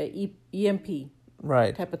 like a EMP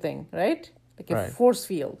Right. type of thing, right? Like a Right. force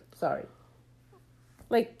field. Sorry.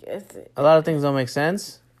 Like, A lot of things don't make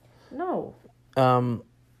sense. no.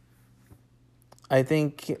 I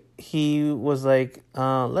think he was like,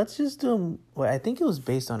 let's just do... Well, I think it was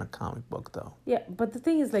based on a comic book, though. Yeah, but the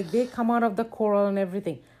thing is, like, they come out of the coral and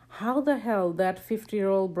everything. How the hell that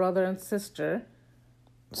 50-year-old brother and sister...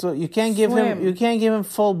 So you can't give him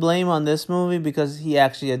full blame on this movie because he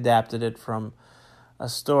actually adapted it from a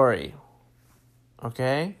story.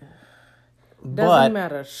 Okay? Doesn't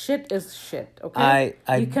matter. Shit is shit, okay?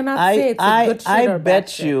 You cannot say it's a good shit I or bad bet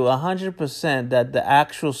shit. you 100% that the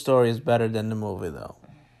actual story is better than the movie, though.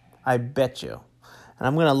 I bet you. And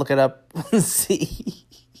I'm going to look it up and see.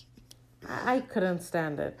 I couldn't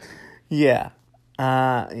stand it. Yeah.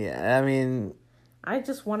 I mean... I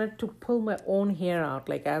just wanted to pull my own hair out,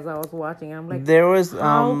 like, as I was watching. I'm like, there was...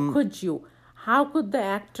 how could you? How could the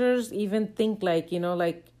actors even think, like, you know,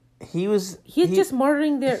 like... They're just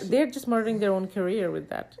murdering their own career with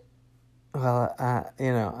that. Well,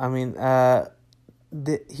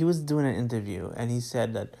 he was doing an interview, and he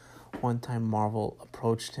said that one time Marvel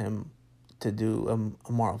approached him to do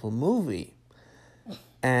a Marvel movie,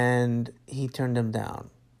 and he turned them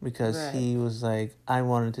down. because Right. he was like, I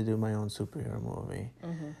wanted to do my own superhero movie.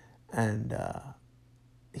 And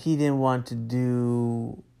he didn't want to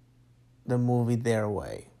do the movie their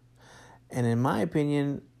way. And in my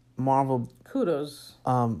opinion, Marvel, Kudos.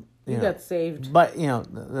 you You know, got saved. but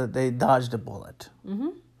they dodged a bullet.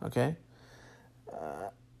 Okay,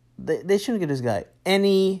 they shouldn't give this guy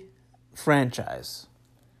any franchise.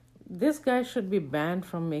 This guy should be banned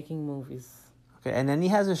from making movies. Okay, and then he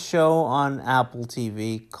has a show on Apple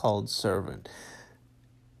TV called Servant,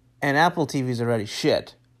 and Apple TV is already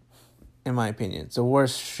shit, in my opinion. It's the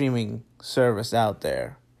worst streaming service out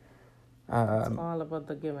there. It's all about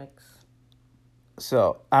the gimmicks.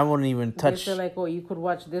 So I wouldn't even touch. They say like, oh, you could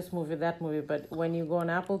watch this movie, that movie, but when you go on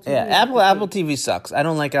Apple TV, Yeah, Apple TV sucks. I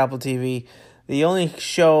don't like Apple TV. The only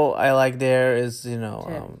show I like there is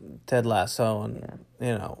Ted Lasso, and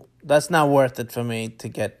that's not worth it for me to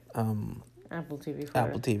get Apple TV. For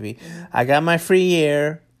Apple it. TV. I got my free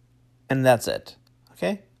year, and that's it.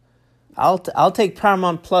 Okay, I'll take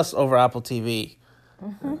Paramount Plus over Apple TV.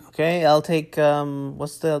 Okay, I'll take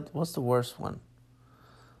what's the worst one?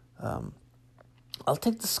 I'll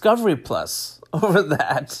take Discovery Plus over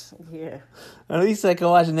that. Yeah. At least I can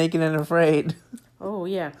watch Naked and Afraid. Oh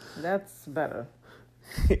yeah, that's better.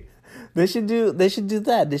 They should do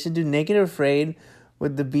that. They should do Naked and Afraid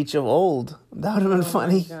with the Beach of Old. That would have been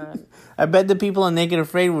funny. My God. I bet the people on Naked and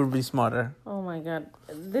Afraid would be smarter. Oh my God,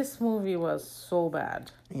 this movie was so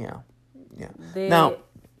bad. Yeah. They Now,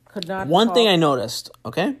 could not. one thing I noticed,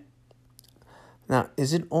 okay? Now,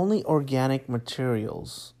 is it only organic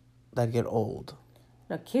materials that get old?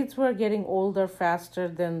 Now, kids were getting older faster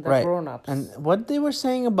than the Right. grown-ups. And what they were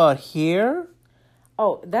saying about hair,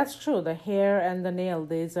 Oh, that's true. The hair and the nail,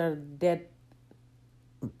 these are dead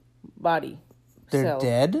body they're cells.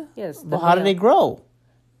 dead? Yes. Well, how do they grow?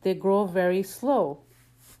 They grow very slow.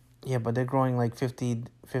 Yeah, but they're growing like 50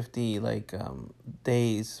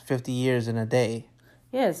 days, 50 years in a day.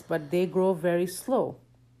 Yes, but they grow very slow.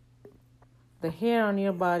 The hair on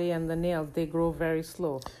your body and the nails, they grow very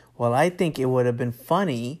slow. Well, I think it would have been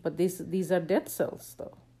funny. But these are dead cells,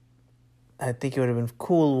 though. I think it would have been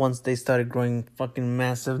cool once they started growing fucking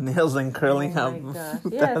massive nails and curling Oh up. my gosh.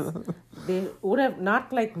 Yes. They would have,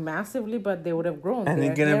 not like massively, but they would have grown. And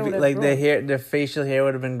Their they're hair gonna be would have like grown. their facial hair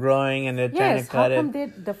would have been growing, and they're trying Yes, to cut how come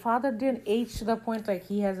it. the father didn't age to the point like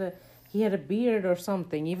he had a beard or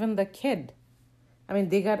something? Even the kid. I mean,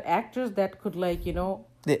 they got actors that could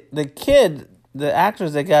The kid, the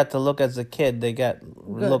actors they got to look as a kid,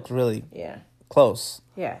 looked really yeah, close.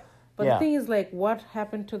 yeah. But Yeah. the thing is, like, what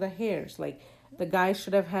happened to the hairs? Like, the guy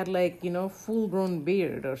should have had full grown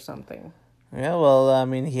beard or something. Yeah, well, I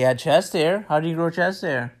mean, he had chest hair. How do you grow chest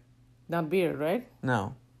hair? Not beard, right?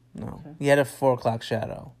 No. He had a 4 o'clock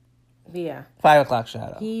shadow, Yeah. 5 o'clock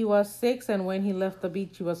shadow. He was 6, and when he left the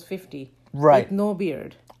beach, he was 50. Right. With no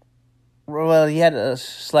beard. Well, he had a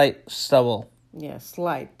slight stubble. Yeah,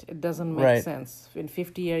 slight. It doesn't make Right. sense. In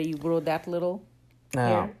 50 years, you grow that little No.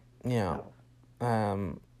 hair. Yeah.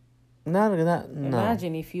 No.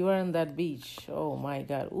 Imagine if you were in that beach. Oh my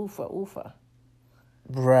God. Oofa.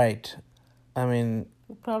 Right. I mean,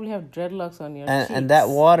 You probably have dreadlocks on your cheeks. and that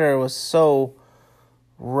water was so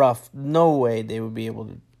rough. No way they would be able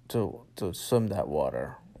to swim that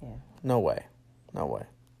water. Yeah. No way.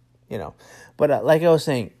 But like I was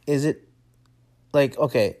saying, is it like,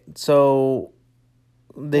 okay, so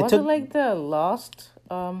they Was took it like the Lost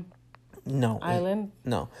no Island?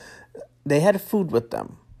 no, they had food with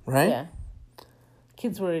them, right? Yeah.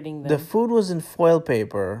 Kids were eating them. The food was in foil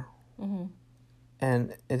paper, Mm-hmm.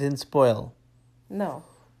 and it didn't spoil. No.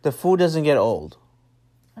 The food doesn't get old.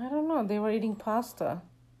 I don't know. They were eating pasta.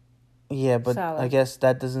 Yeah, but Salad. I guess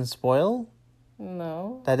that doesn't spoil.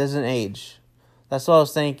 No. That doesn't age. That's what I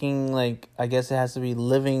was thinking. Like, I guess it has to be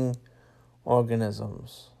living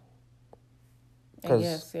organisms. I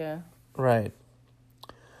guess, yeah. Right.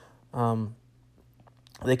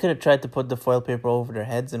 They could have tried to put the foil paper over their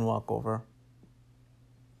heads and walk over.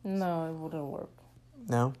 No, it wouldn't work.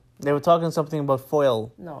 No? They were talking something about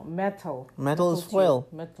foil. No, metal. Metal is tube. foil.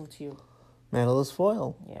 Metal tube. Metal is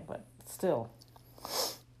foil. Yeah, but still.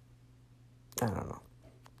 I don't know.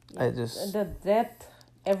 I just...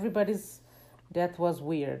 Everybody's death was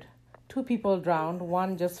weird. 2 people drowned.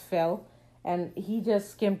 One just fell. And he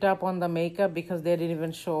just skimped up on the makeup because they didn't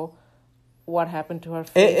even show what happened to her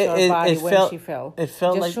face or body when she fell. It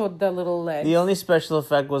felt just like... showed the little legs. The only special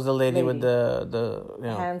effect was the lady. With the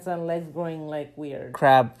hands and legs growing like weird.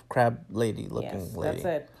 crab lady looking Yes, lady. that's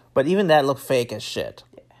it. But even that looked fake as shit.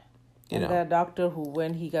 And the doctor who,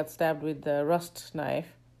 when he got stabbed with the rust knife,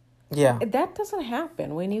 Yeah. that doesn't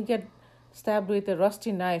happen. When you get stabbed with a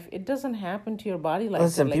rusty knife, it doesn't happen to your body like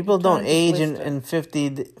Listen, that. Like, people you don't turn age in,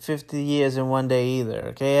 twisted. in 50 years in one day either,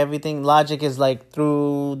 okay? Everything, logic is like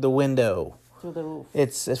through the window. Through the roof.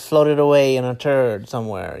 It's floated away in a turd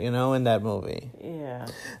somewhere, you know, in that movie. Yeah.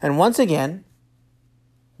 And once again,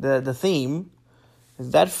 the theme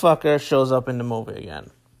is that fucker shows up in the movie again.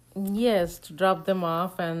 Yes, to drop them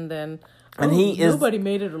off and then... And nobody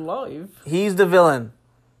made it alive. He's the villain.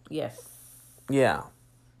 Yes. Yeah.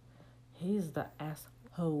 He's the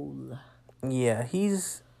asshole. Yeah,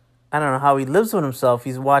 I don't know how he lives with himself.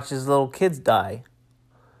 He's watched his little kids die.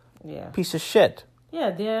 Yeah. Piece of shit.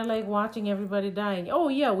 Yeah, they're like watching everybody dying. Oh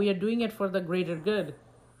yeah, we are doing it for the greater good.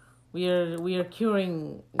 We are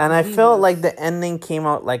curing And I diseases. felt like the ending came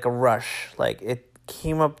out like a rush. Like it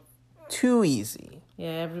came up too easy. Yeah,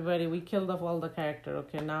 everybody, we killed off all the character.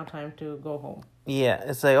 Okay, now time to go home. Yeah,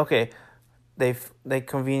 it's like, okay, they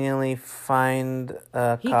conveniently find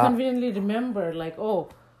a He cop. conveniently remembered, like, oh,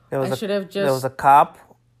 I should have There was just... a cop,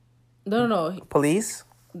 No. police.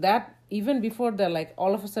 That, even before that, like,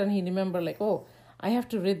 all of a sudden he remembered, like, oh, I have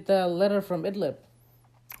to read the letter from Idlib.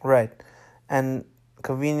 Right. And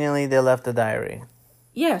conveniently they left the diary.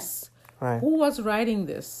 Yes. Right. Who was writing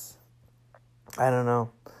this? I don't know.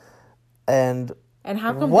 And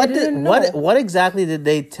how come they didn't know? What exactly did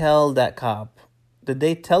they tell that cop? Did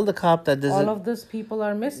they tell the cop that all of these people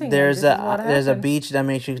are missing? there's there's a beach that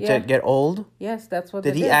makes you Yeah. get old? Yes, that's what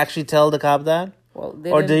Did they he did. actually tell the cop that? Well,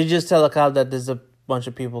 Or did he just tell the cop that there's a bunch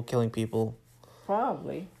of people killing people?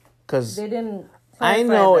 Probably. Because They didn't... I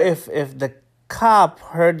clarify know that. if the cop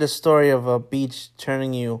heard the story of a beach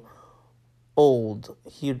turning you old,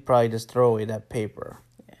 he'd probably just throw away that paper.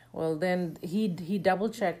 Well, then he double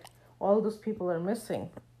checked. All those people are missing.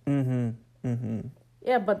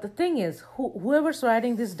 Yeah, but the thing is, whoever's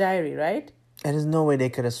writing this diary, right? And there's no way they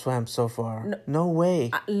could have swam so far. No way.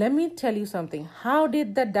 Let me tell you something. How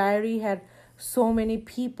did the diary had so many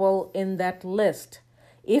people in that list?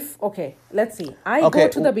 Okay, let's see. I go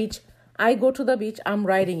to the beach. I'm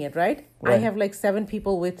writing it, right? I have like 7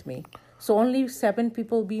 people with me. So only 7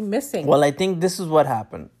 people be missing. Well, I think this is what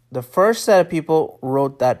happened. The first set of people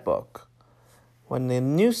wrote that book. When the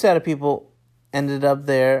new set of people ended up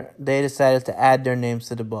there, they decided to add their names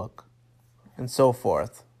to the book. And so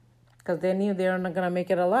forth. Because they knew they were not going to make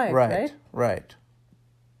it alive, right? Right.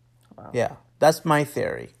 Wow. Yeah, that's my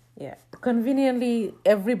theory. Yeah. Conveniently,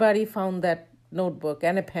 everybody found that notebook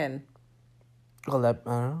and a pen. Well, I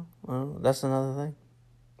don't know. That's another thing.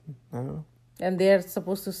 I don't know. And they're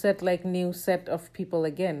supposed to set like new set of people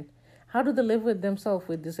again. How do they live with themselves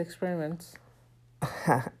with these experiments?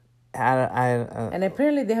 And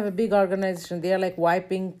apparently they have a big organization. They are like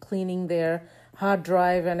wiping, cleaning their hard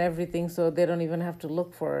drive and everything, so they don't even have to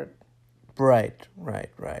look for it. Right.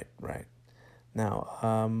 Now,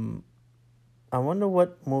 I wonder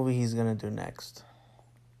what movie he's gonna do next.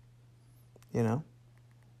 You know,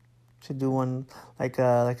 should do one like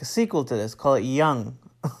a sequel to this. Call it Young.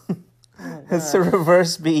 It's a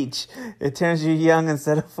reverse beach. It turns you young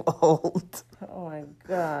instead of old. Oh my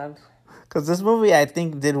God. Because this movie, I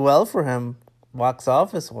think, did well for him, box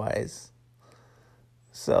office wise.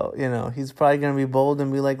 So, you know, he's probably going to be bold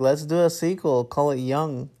and be like, let's do a sequel. Call it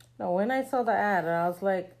Young. No, when I saw the ad, I was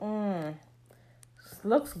like,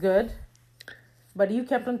 looks good. But you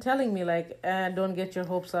kept on telling me, like, don't get your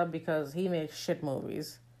hopes up because he makes shit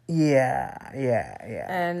movies. Yeah.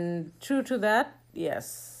 And true to that,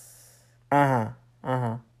 yes. Yeah.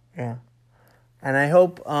 And I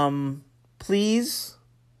hope, please,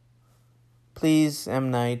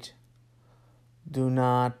 M. Night, do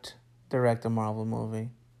not direct a Marvel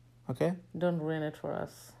movie. Okay? Don't ruin it for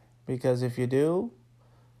us. Because if you do,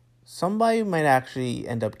 somebody might actually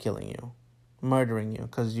end up killing you, murdering you,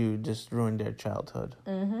 because you just ruined their childhood.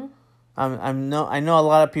 Mm-hmm. I know a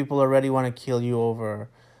lot of people already want to kill you over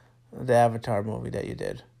the Avatar movie that you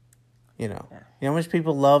did. You know. Yeah. You know how much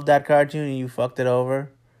people love that cartoon and you fucked it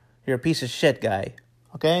over? You're a piece of shit guy.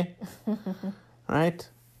 Okay? Right?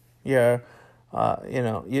 You're,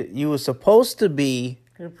 you were supposed to be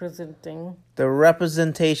Representing the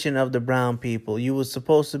representation of the brown people. You were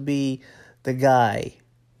supposed to be the guy,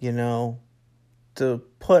 you know, to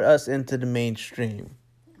put us into the mainstream.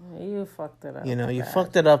 You fucked it up. You know, you bad.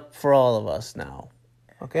 fucked it up for all of us now.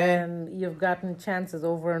 Okay? And you've gotten chances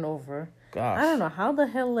over and over. Gosh. I don't know how the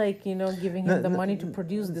hell, like, giving him the money to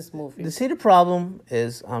produce this movie. See, the problem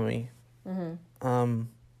is, Ami,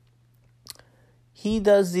 he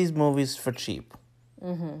does these movies for cheap.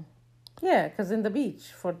 Yeah, because in the beach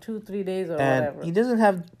for 2-3 days or And whatever. he doesn't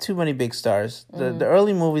have too many big stars. The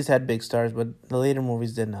early movies had big stars, but the later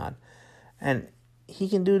movies did not. And he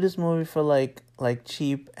can do this movie for like like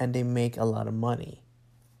cheap and they make a lot of money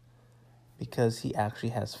because he actually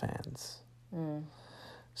has fans.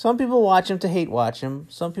 Some people watch him to hate watch him.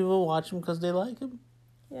 Some people watch him because they like him.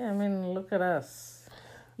 Yeah, I mean, look at us.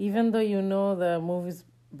 Even though you know the movie's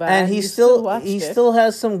bad, And you still watched he it. still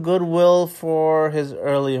has some goodwill for his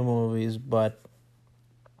earlier movies, but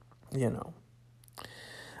you know,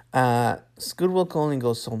 his goodwill can only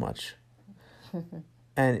go so much.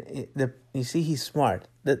 And you see, he's smart.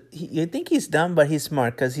 You think he's dumb, but he's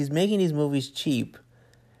smart because he's making these movies cheap,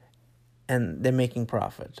 and they're making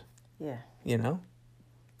profit. Yeah. You know.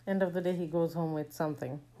 End of the day, he goes home with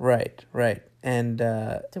something. Right. And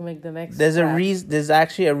to make the next. there's a reason. There's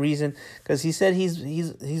actually a reason because he said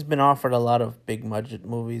he's been offered a lot of big budget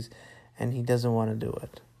movies, and he doesn't want to do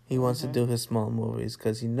it. He wants to do his small movies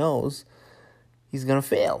because he knows he's gonna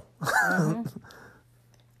fail.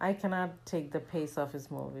 I cannot take the pace of his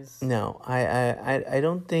movies. No, I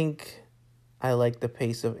don't think I like the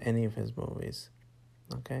pace of any of his movies.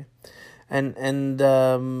 Okay, and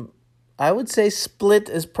I would say Split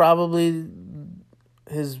is probably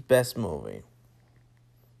his best movie.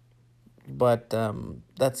 But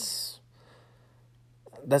that's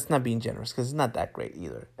not being generous because it's not that great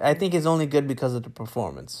either. I think it's only good because of the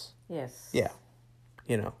performance. Yes. Yeah,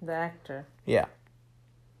 you know. The actor. Yeah,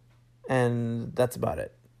 and that's about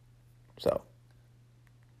it. So,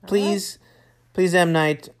 please, M.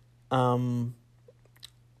 Night, go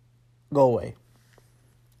away.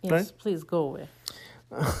 Yes, Right? please go away.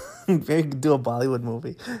 Maybe do a Bollywood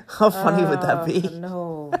movie. How funny would that be?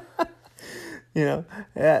 No. You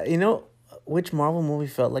know, which Marvel movie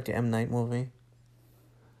felt like an M. Night movie?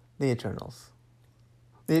 The Eternals.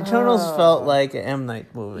 The Eternals felt like an M.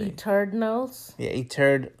 Night movie. Eternals? Yeah,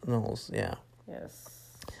 Eternals, yeah. Yes.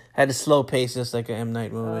 Had a slow pace just like an M.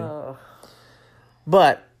 Night movie. Oh.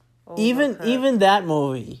 But even that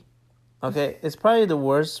movie, okay, it's probably the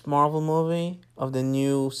worst Marvel movie of the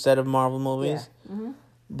new set of Marvel movies. Yeah. Mm-hmm.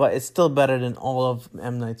 But it's still better than all of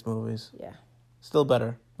M. Night's movies. Yeah. Still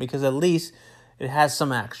better. Because at least it has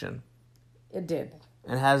some action. It did.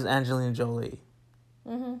 And it has Angelina Jolie.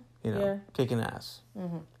 Mm-hmm. You know, Yeah. kicking ass.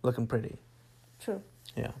 Mm-hmm. Looking pretty. True.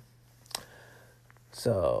 Yeah.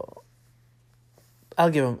 So I'll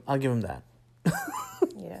give him that.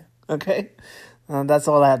 Yeah. Okay? That's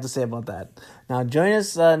all I have to say about that. Now join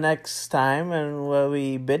us next time and where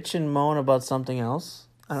we bitch and moan about something else.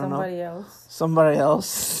 I don't know. Somebody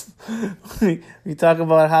else. we talk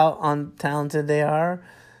about how untalented they are.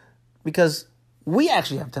 Because we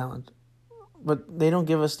actually have talent. But they don't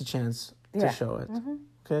give us the chance to show it. Mm-hmm.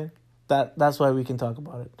 Okay? That's why we can talk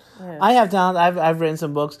about it. Yeah. I have talent. I've written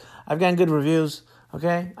some books. I've gotten good reviews.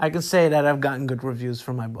 Okay? I can say that I've gotten good reviews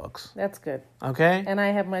for my books. That's good. Okay? And I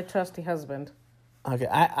have my trusty husband. Okay.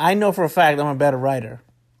 I know for a fact I'm a better writer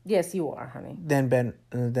Yes, you are, honey. than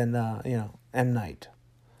M. Night.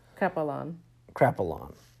 Kapalon.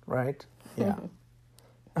 Crapalon, right? Yeah.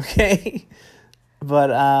 Okay. But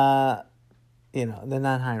they're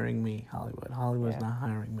not hiring me, Hollywood. Hollywood's not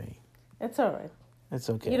hiring me. It's all right. It's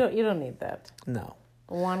okay. You don't need that. No.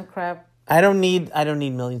 One crap. I don't need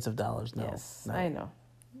millions of dollars, no. Yes, No. I know.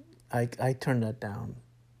 I turned that down.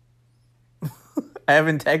 I have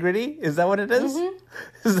integrity? Is that what it is?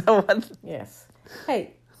 Mm-hmm. Is that what? Yes.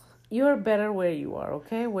 Hey, you're better where you are,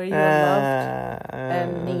 okay? Where you are loved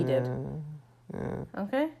and needed.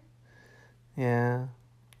 Okay? Yeah.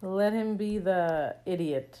 Let him be the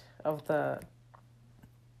idiot of the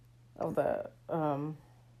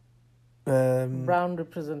brown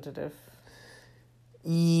representative.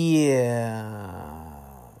 Yeah.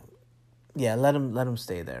 Yeah, let him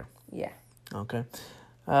stay there. Yeah. Okay.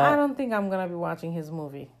 I don't think I'm gonna be watching his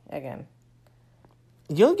movie again.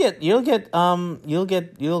 You'll get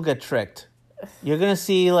tricked. You're gonna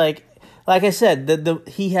see like I said,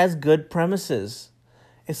 he has good premises.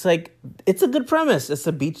 It's like it's a good premise. It's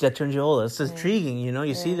a beach that turns you old. It's intriguing, you know.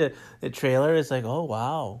 You see the trailer. It's like, oh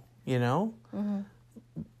wow, you know. Mm-hmm.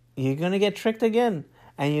 You're gonna get tricked again,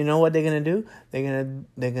 and you know what they're gonna do? They're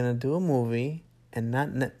gonna do a movie and not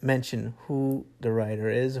mention who the writer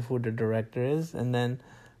is, who the director is, and then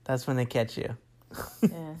that's when they catch you.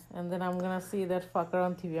 Yeah, and then I'm gonna see that fucker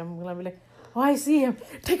on TV. I'm gonna be like, oh, I see him.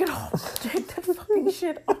 Take it off. Take that fucking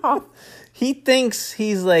shit off. He thinks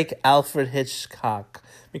he's like Alfred Hitchcock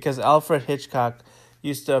because Alfred Hitchcock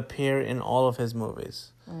used to appear in all of his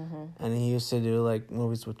movies. Mm-hmm. And he used to do like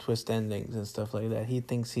movies with twist endings and stuff like that. He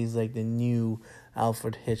thinks he's like the new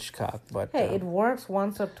Alfred Hitchcock, but hey, it works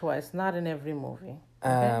once or twice, not in every movie.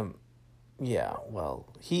 Okay? Yeah, well,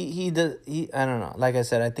 he I don't know. Like I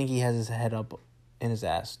said, I think he has his head up in his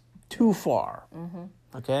ass too far. Mm-hmm.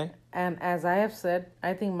 Okay? And as I have said,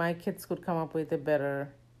 I think my kids could come up with a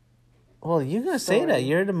better. Well, you're going to say that. Story.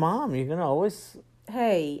 You're the mom. You're going to always...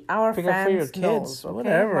 Hey, our Pick up for your fans kids, knows, okay?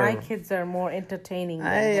 whatever. My kids are more entertaining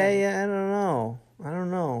than him. I don't know. I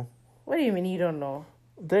don't know. What do you mean you don't know?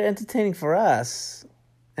 They're entertaining for us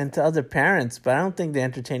and to other parents, but I don't think they're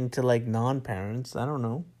entertaining to, like, non-parents. I don't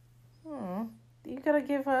know. You gotta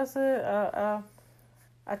give us a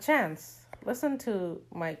chance. Listen to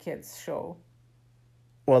my kids' show.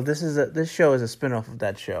 Well, this show is a spin-off of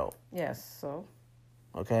that show. Yes, so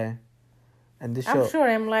Okay? And this I'm show... sure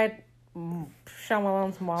M. Night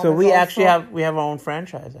Shyamalan's mom. So is we also, actually have our own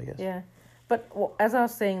franchise, I guess. Yeah, but as I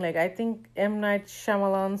was saying, like I think M. Night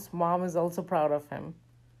Shyamalan's mom is also proud of him.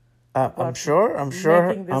 I'm sure.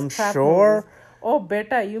 Making this crap movies. Oh,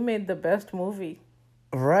 beta, you made the best movie.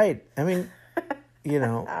 Right. I mean,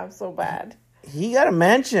 I'm so bad. he got a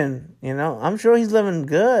mansion. I'm sure he's living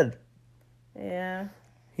good. Yeah.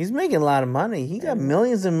 He's making a lot of money. He got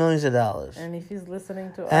millions and millions of dollars. And if he's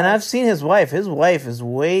listening to And us, I've seen his wife. His wife is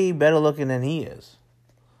way better looking than he is.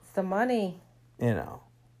 it's the money.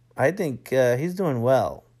 I think he's doing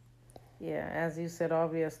well. Yeah, as you said,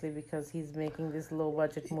 obviously, because he's making these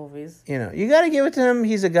low-budget movies. You got to give it to him.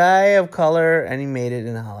 He's a guy of color, and he made it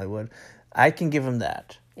in Hollywood. I can give him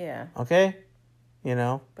that. Yeah. Okay?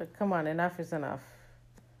 But come on, enough is enough.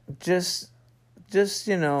 Just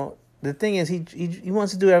the thing is, he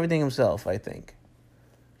wants to do everything himself, I think.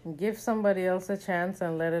 Give somebody else a chance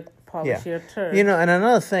and let it polish your turd. And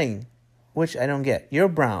another thing, which I don't get. You're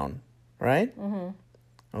brown, right? Mm-hmm.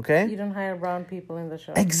 Okay? You don't hire brown people in the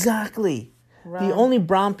show. Exactly. Brown. The only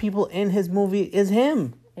brown people in his movie is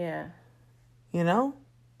him. Yeah.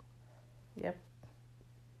 Yep.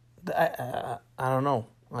 I don't know.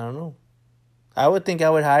 I would think I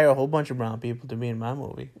would hire a whole bunch of brown people to be in my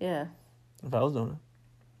movie. Yeah. If I was doing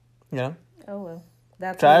it. Oh, well.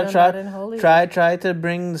 That's why you're not in Hollywood. Try to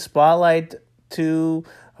bring the spotlight to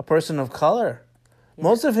a person of color. Yeah.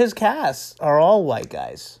 Most of his cast are all white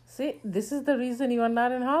guys. See, this is the reason you are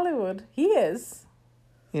not in Hollywood. He is.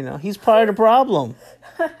 He's part of the problem.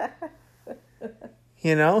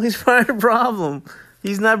 He's part of the problem.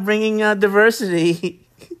 He's not bringing diversity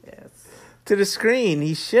to the screen.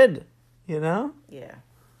 He should, Yeah.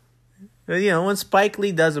 When Spike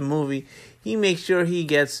Lee does a movie, he makes sure he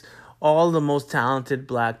gets all the most talented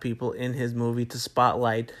black people in his movie to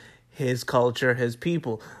spotlight his culture, his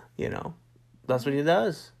people. That's what he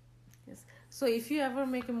does. Yes. So if you ever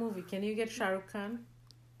make a movie, can you get Shah Rukh Khan?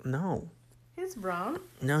 No. He's brown.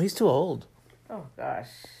 No, he's too old. Oh, gosh.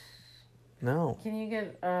 No. Can you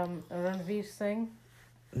get Ranveer Singh?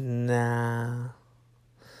 Nah.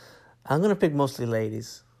 I'm going to pick mostly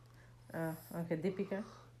ladies. Okay, Deepika?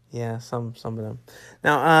 Yeah, some of them.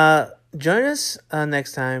 Now, join us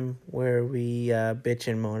next time where we bitch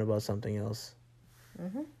and moan about something else.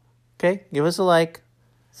 Mm-hmm. Okay, give us a like.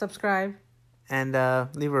 Subscribe. And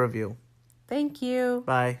leave a review. Thank you.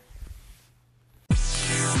 Bye.